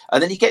time,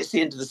 and then he gets to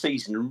the end of the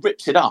season and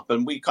rips it up,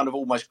 and we kind of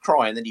almost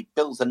cry, and then he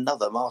builds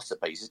another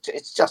masterpiece.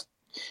 It's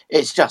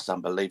just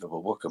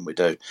unbelievable. What can we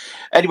do?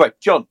 Anyway,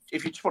 John,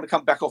 if you just want to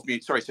come back off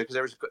mute, sorry, sir, because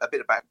there is a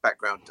bit of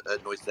background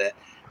noise there.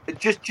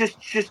 Just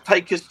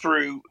take us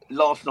through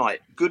last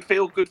night. Good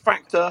feel, good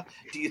factor.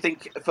 Do you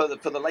think for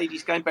the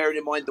ladies' game, bearing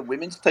in mind the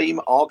women's team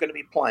are going to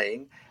be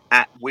playing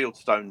at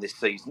Wealdstone this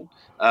season,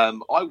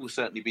 I will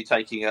certainly be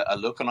taking a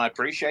look, and I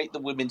appreciate the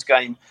women's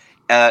game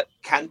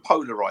can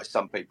polarise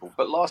some people.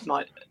 But last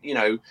night,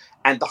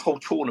 and the whole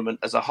tournament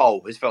as a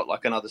whole has felt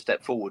like another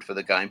step forward for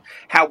the game.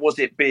 How was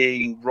it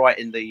being right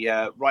in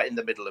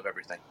the middle of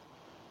everything?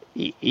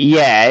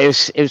 Yeah,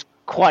 it was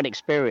quite an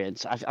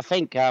experience. I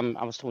think I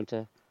was talking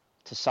to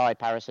Cy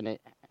Paris and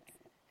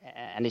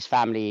his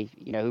family,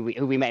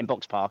 who we met in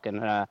Box Park, and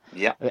a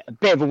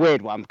bit of a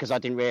weird one because I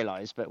didn't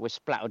realise, but we're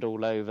splattered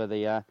all over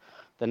the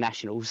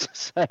Nationals.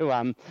 So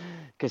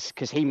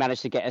because he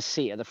managed to get a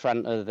seat at the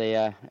front of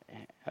the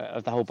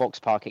whole Box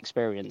Park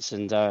experience,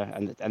 and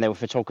there were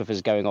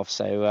photographers going off.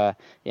 So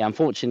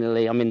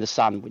unfortunately, I'm in the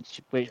sun,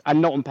 which I'm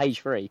not on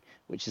page 3,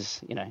 which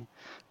is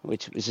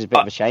which is a bit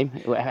of a shame.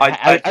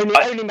 I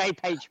only made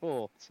page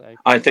 4. So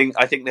I think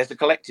there's a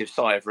collective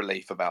sigh of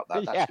relief about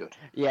that. That's good.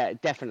 Yeah,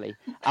 definitely.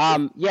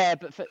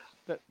 But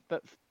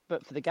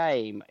for the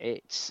game,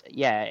 it's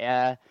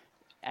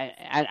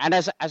and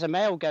as a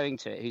male going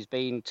to it, who's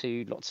been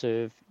to lots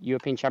of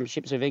European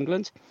Championships of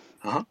England,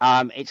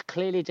 it's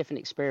clearly a different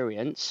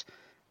experience.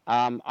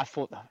 I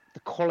thought the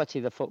quality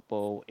of the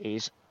football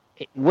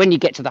when you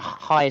get to the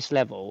highest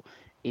level,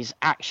 is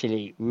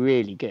actually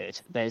really good.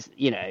 There's,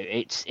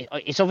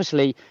 it's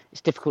obviously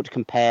it's difficult to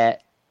compare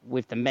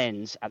with the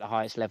men's at the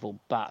highest level,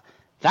 but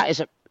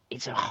it's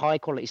a high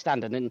quality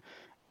standard,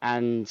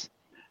 and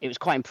it was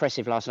quite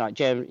impressive last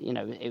night.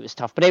 It was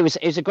tough, but it's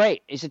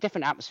a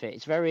different atmosphere.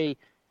 It's very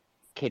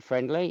kid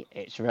friendly.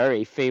 It's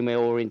very female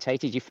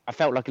orientated. I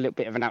felt like a little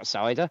bit of an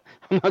outsider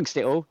amongst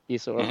it all. You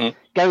sort of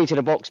going to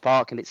the box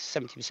park, and it's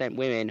 70%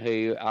 women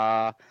who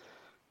are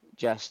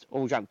just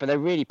all drunk, but they're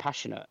really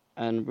passionate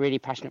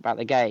about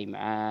the game,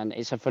 and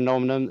it's a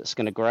phenomenon that's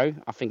going to grow.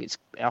 I think it's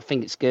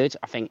good.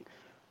 I think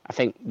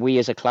we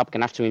as a club are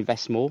going to have to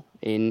invest more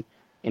in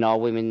our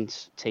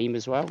women's team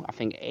as well.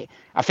 You're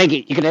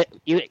going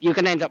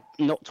to end up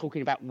not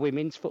talking about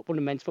women's football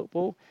and men's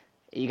football.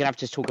 You're going to have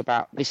to talk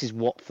about, this is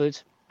Watford,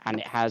 and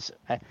it has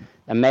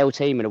a male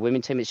team and a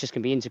women's team. It's just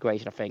going to be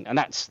integrated, I think, and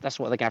that's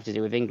what they're going to have to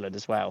do with England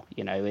as well.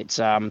 It's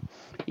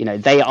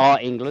they are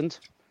England.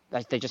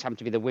 They just happen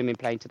to be the women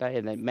playing today,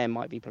 and the men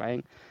might be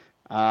playing.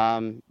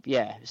 So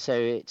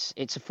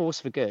it's a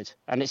force for good,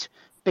 and it's a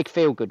big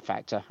feel-good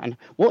factor. And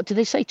what did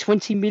they say?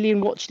 20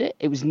 million watched it.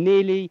 It was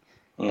nearly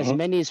as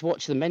many as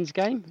watched the men's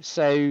game.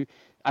 So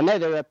I know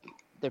there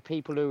are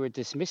people who are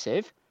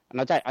dismissive, and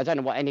I don't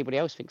know what anybody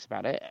else thinks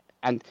about it.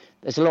 And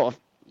there's a lot of,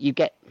 you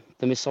get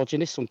the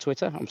misogynists on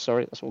Twitter. I'm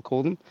sorry, that's what I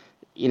call them.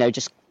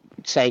 Just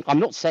saying, I'm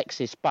not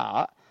sexist,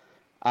 but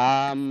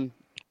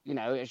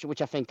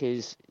which I think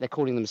is, they're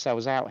calling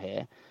themselves out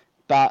here,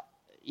 but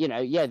they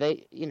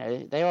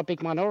are a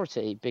big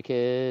minority,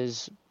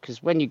 because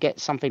when you get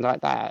something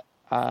like that,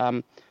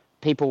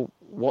 people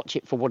watch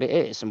it for what it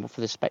is and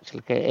for the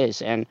spectacle it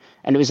is, and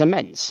it was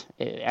immense,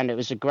 and it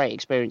was a great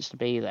experience to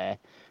be there,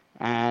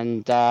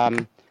 and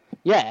and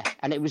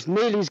it was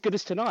nearly as good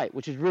as tonight,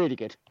 which is really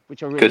good,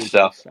 which I really good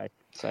stuff.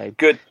 So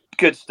good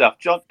stuff,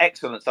 John.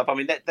 Excellent stuff. I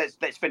mean,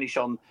 let's finish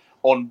on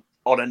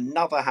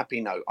another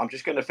happy note. I'm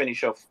just going to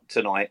finish off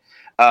tonight.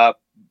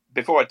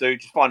 Before I do,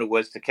 just final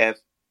words to Kev.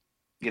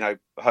 I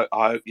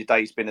hope your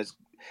day's been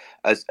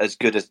as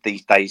good as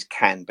these days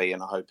can be,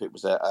 and I hope it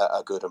was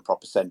a good and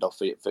proper send off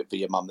for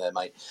your mum there,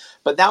 mate.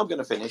 But now I'm going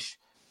to finish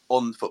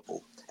on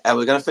football, and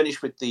we're going to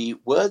finish with the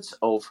words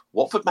of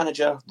Watford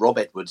manager Rob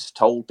Edwards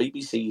told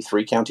BBC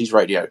Three Counties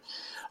Radio.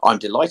 I'm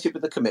delighted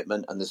with the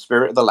commitment and the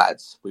spirit of the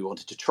lads. We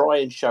wanted to try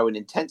and show an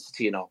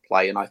intensity in our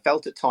play, and I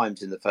felt at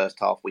times in the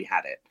first half we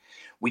had it.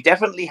 We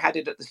definitely had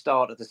it at the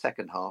start of the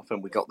second half,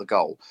 and we got the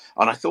goal.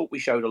 And I thought we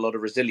showed a lot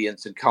of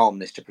resilience and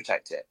calmness to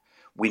protect it.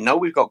 We know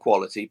we've got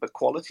quality, but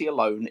quality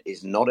alone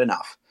is not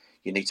enough.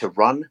 You need to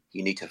run,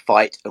 you need to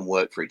fight and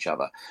work for each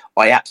other.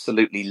 I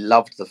absolutely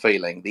loved the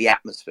feeling, the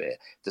atmosphere.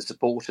 The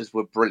supporters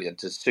were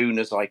brilliant as soon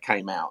as I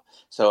came out.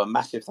 So a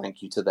massive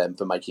thank you to them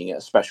for making it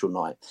a special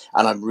night.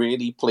 And I'm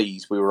really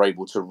pleased we were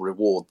able to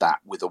reward that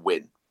with a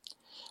win.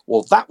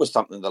 Well, that was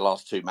something the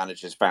last two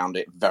managers found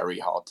it very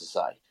hard to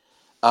say.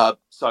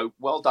 So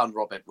well done,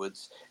 Rob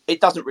Edwards.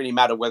 It doesn't really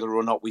matter whether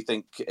or not we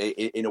think,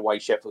 in a way,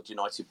 Sheffield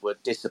United were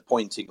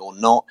disappointing or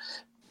not.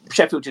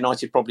 Sheffield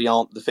United probably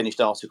aren't the finished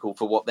article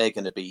for what they're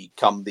going to be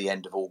come the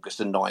end of August,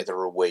 and neither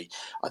are we.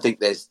 I think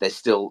there's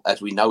still,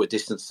 as we know, a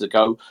distance to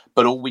go,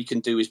 but all we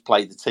can do is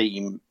play the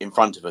team in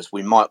front of us.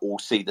 We might all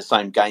see the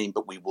same game,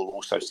 but we will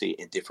also see it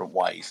in different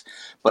ways.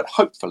 But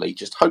hopefully,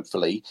 just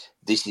hopefully,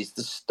 this is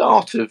the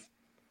start of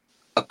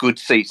a good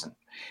season.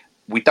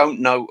 We don't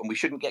know, and we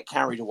shouldn't get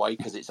carried away,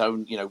 because it's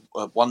own,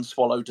 one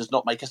swallow does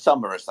not make a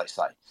summer, as they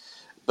say.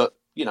 But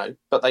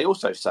they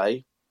also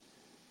say,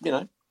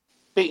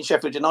 beating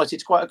Sheffield United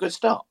is quite a good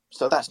start.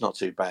 So that's not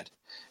too bad.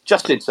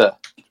 Justin, sir,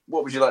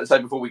 what would you like to say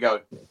before we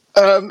go?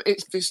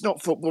 It's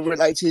not football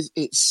related,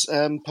 it's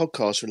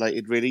podcast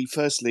related, really.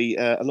 Firstly,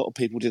 a lot of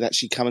people did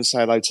actually come and say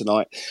hello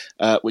tonight,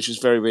 which was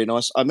very, very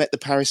nice. I met the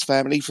Paris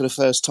family for the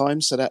first time,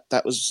 so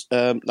that was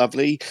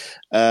lovely.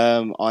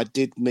 I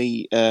did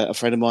meet a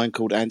friend of mine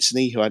called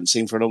Anthony, who I hadn't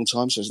seen for a long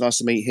time, so it was nice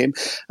to meet him.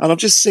 And I've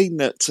just seen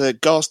that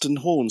Garston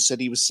Horn said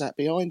he was sat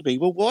behind me.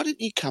 Well, why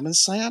didn't you come and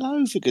say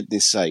hello, for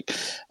goodness sake?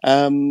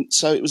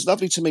 So it was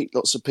lovely to meet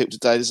lots of people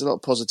today. There's a lot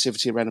of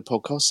positivity around the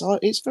podcast, so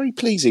it's very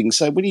pleasing.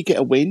 So when you get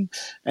a win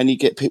and you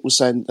get people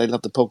saying they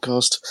love the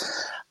podcast,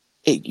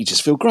 you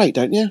just feel great,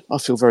 don't you? I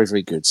feel very,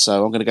 very good.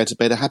 So I'm going to go to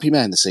bed a happy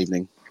man this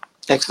evening.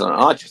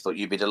 Excellent. I just thought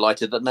you'd be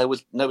delighted that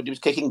nobody was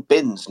kicking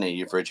bins near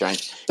you for a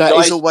change. That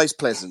is always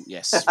pleasant,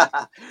 yes.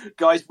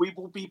 Guys, we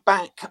will be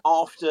back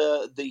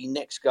after the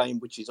next game,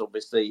 which is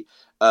obviously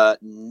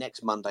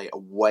next Monday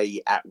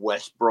away at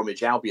West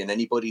Bromwich Albion.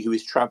 Anybody who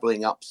is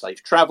travelling up,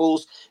 safe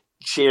travels.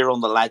 Cheer on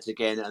the lads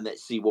again, and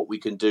let's see what we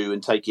can do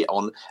and take it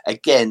on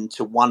again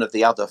to one of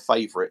the other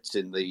favourites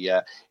in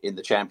the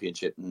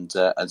Championship,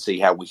 and see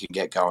how we can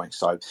get going.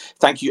 So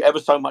thank you ever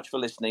so much for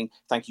listening.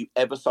 Thank you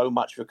ever so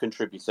much for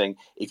contributing.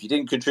 If you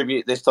didn't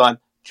contribute this time,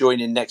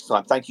 join in next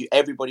time. Thank you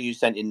everybody who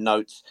sent in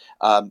notes.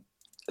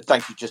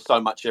 Thank you just so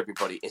much,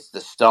 everybody. It's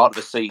the start of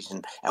the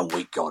season, and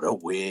we got to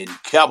win.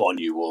 Come on,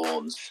 you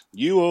Horns.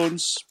 You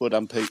Horns. Well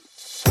done, Pete.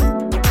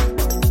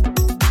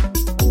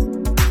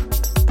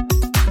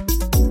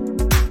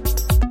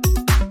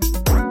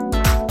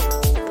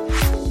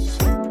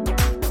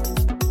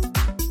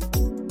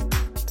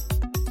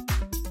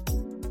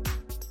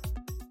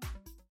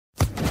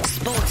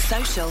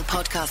 Social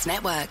Podcast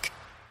Network.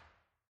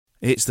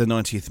 It's the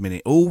 90th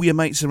minute. All your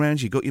mates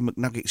around, you got your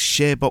McNuggets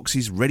share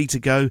boxes ready to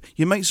go.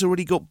 Your mates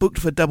already got booked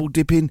for double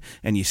dipping,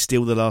 and you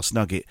steal the last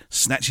nugget,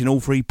 snatching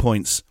all 3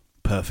 points.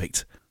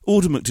 Perfect.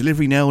 Order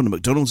McDelivery now on the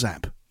McDonald's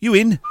app. You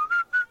in?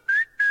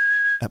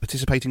 At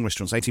participating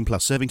restaurants, 18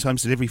 plus, serving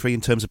times, delivery free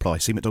and terms apply.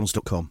 See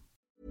mcdonalds.com.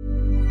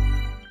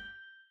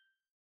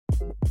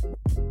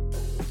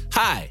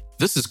 Hi,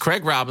 this is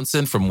Craig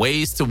Robinson from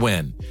Ways to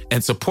Win,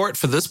 and support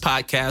for this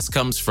podcast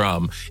comes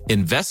from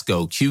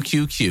Invesco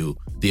QQQ,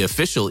 the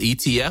official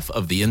ETF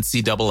of the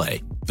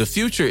NCAA. The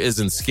future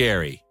isn't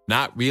scary.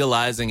 Not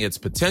realizing its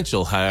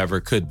potential,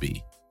 however, could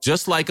be.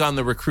 Just like on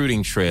the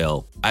recruiting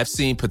trail, I've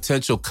seen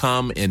potential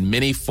come in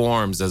many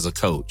forms as a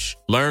coach.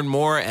 Learn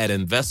more at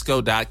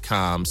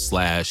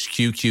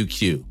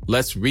Invesco.com/QQQ.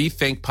 Let's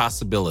rethink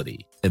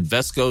possibility.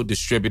 Invesco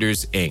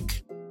Distributors,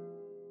 Inc.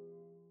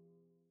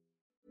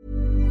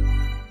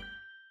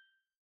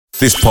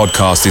 This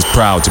podcast is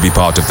proud to be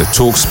part of the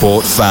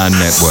TalkSport Fan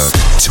Network.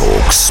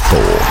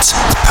 TalkSport.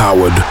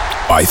 Powered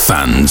by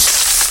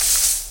fans.